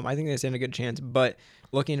strong. I think they stand a good chance. But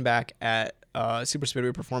looking back at Super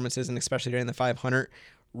Speedway performances, and especially during the 500,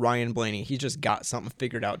 Ryan Blaney, he's just got something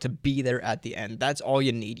figured out to be there at the end. That's all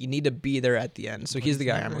you need. You need to be there at the end. So he's the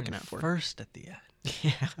guy I'm looking at for. First at the end.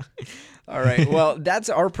 Yeah. All right. Well, that's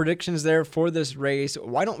our predictions there for this race.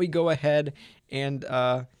 Why don't we go ahead and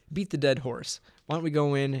beat the dead horse? Why don't we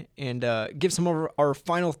go in and give some of our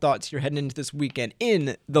final thoughts here heading into this weekend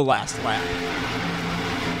in the last lap.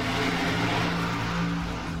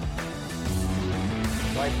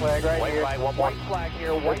 White flag right here. White flag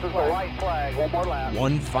here. This is the white flag. One more lap.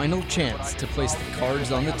 One final chance to place the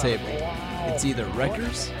cards on the table. It's either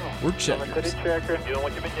wreckers or checkers. Doing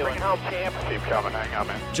what you've been doing. Bring home champ. Keep coming. Hang on,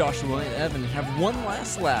 man. Joshua and Evan have one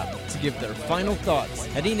last lap to give their final thoughts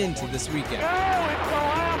heading into this weekend.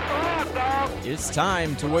 It's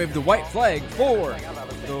time to wave the white flag for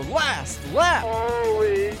the last lap.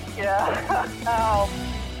 Holy cow.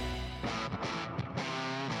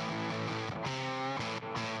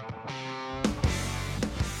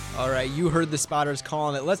 All right, you heard the spotters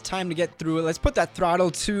calling it. Let's time to get through it. Let's put that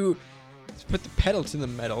throttle to... Let's put the pedal to the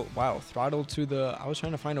metal. Wow, throttle to the... I was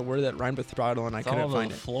trying to find a word that rhymed with throttle, and I couldn't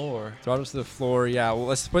find it. Floor. Throttle to the floor, yeah. Well,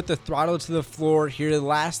 let's put the throttle to the floor here. The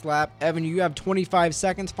last lap. Evan, you have 25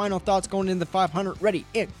 seconds. Final thoughts going into the 500. Ready,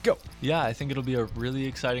 and go. Yeah, I think it'll be a really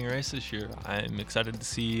exciting race this year. I'm excited to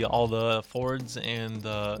see all the Fords and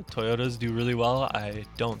the Toyotas do really well. I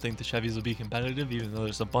don't think the Chevys will be competitive, even though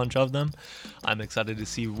there's a bunch of them. I'm excited to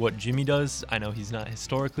see what Jimmy does. I know he's not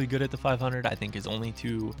historically good at the 500. I think his only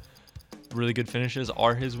 2 really good finishes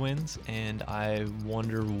are his wins, and I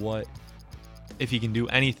wonder if he can do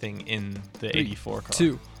anything in the 3, 84 car.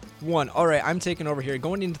 2, 1. All right, I'm taking over here.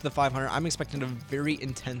 Going into the 500, I'm expecting a very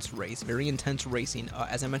intense race, very intense racing.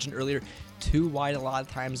 As I mentioned earlier, 2 wide a lot of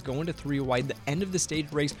times, going to 3 wide. The end of the stage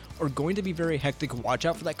race are going to be very hectic. Watch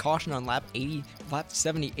out for that caution on lap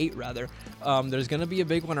 78 rather. There's going to be a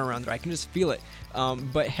big one around there. I can just feel it.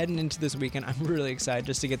 But heading into this weekend, I'm really excited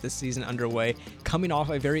just to get this season underway. Coming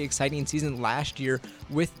off a very exciting season last year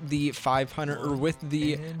with the 500 or with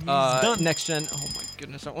the next gen. Oh my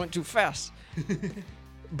goodness, I went too fast.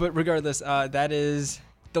 But regardless, that is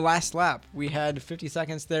the last lap. We had 50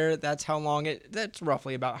 seconds there. That's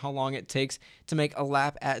roughly about how long it takes to make a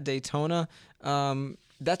lap at Daytona.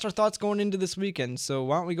 That's our thoughts going into this weekend. So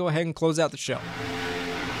why don't we go ahead and close out the show?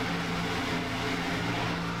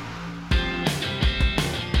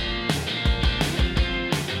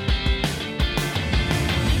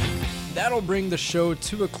 That'll bring the show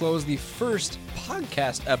to a close. The first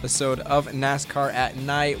podcast episode of NASCAR at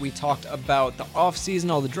Night. We talked about the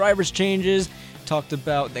offseason, all the drivers' changes, talked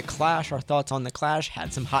about the Clash, our thoughts on the Clash,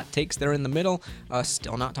 had some hot takes there in the middle.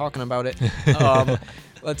 Still not talking about it.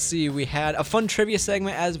 Let's see, we had a fun trivia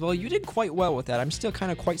segment as well. You did quite well with that. I'm still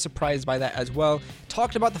kind of quite surprised by that as well.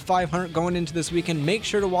 Talked about the 500 going into this weekend. Make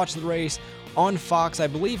sure to watch the race on Fox. I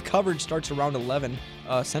believe coverage starts around 11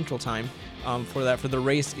 Central Time for the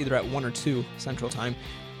race, either at 1 or 2 Central Time.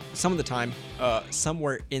 Some of the time,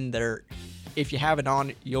 somewhere in there. If you have it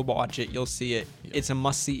on, you'll watch it. You'll see it. Yep. It's a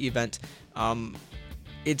must-see event.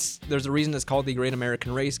 There's a reason it's called the Great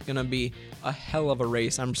American Race. Gonna be a hell of a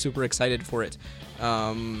race. I'm super excited for it.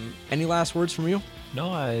 Any last words from you? No,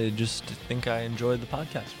 I just think I enjoyed the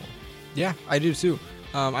podcast one. Yeah, I do too.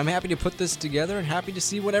 I'm happy to put this together and happy to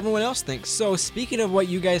see what everyone else thinks. So speaking of what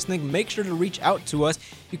you guys think, make sure to reach out to us.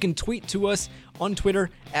 You can tweet to us on Twitter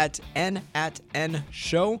at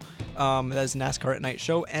 @N@N_show. That is NASCAR at Night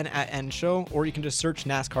Show, N@N show, or you can just search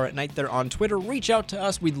NASCAR at Night there on Twitter. Reach out to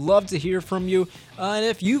us. We'd love to hear from you. And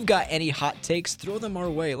if you've got any hot takes, throw them our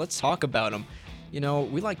way. Let's talk about them. You know,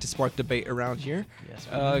 we like to spark debate around here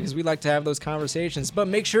because we like to have those conversations. But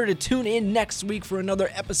make sure to tune in next week for another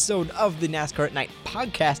episode of the NASCAR at Night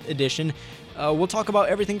podcast edition. We'll talk about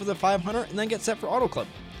everything for the 500 and then get set for Auto Club.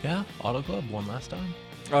 Yeah, Auto Club one last time.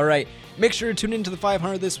 All right. Make sure to tune into the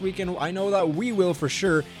 500 this weekend. I know that we will for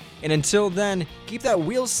sure. And until then, keep that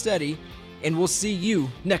wheel steady, and we'll see you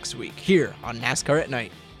next week here on NASCAR at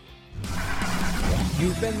Night.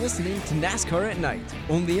 You've been listening to NASCAR at Night,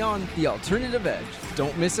 only on The Alternative Edge.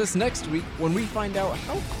 Don't miss us next week when we find out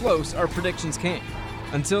how close our predictions came.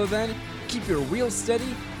 Until then, keep your wheels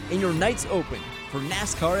steady and your nights open for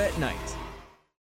NASCAR at Night.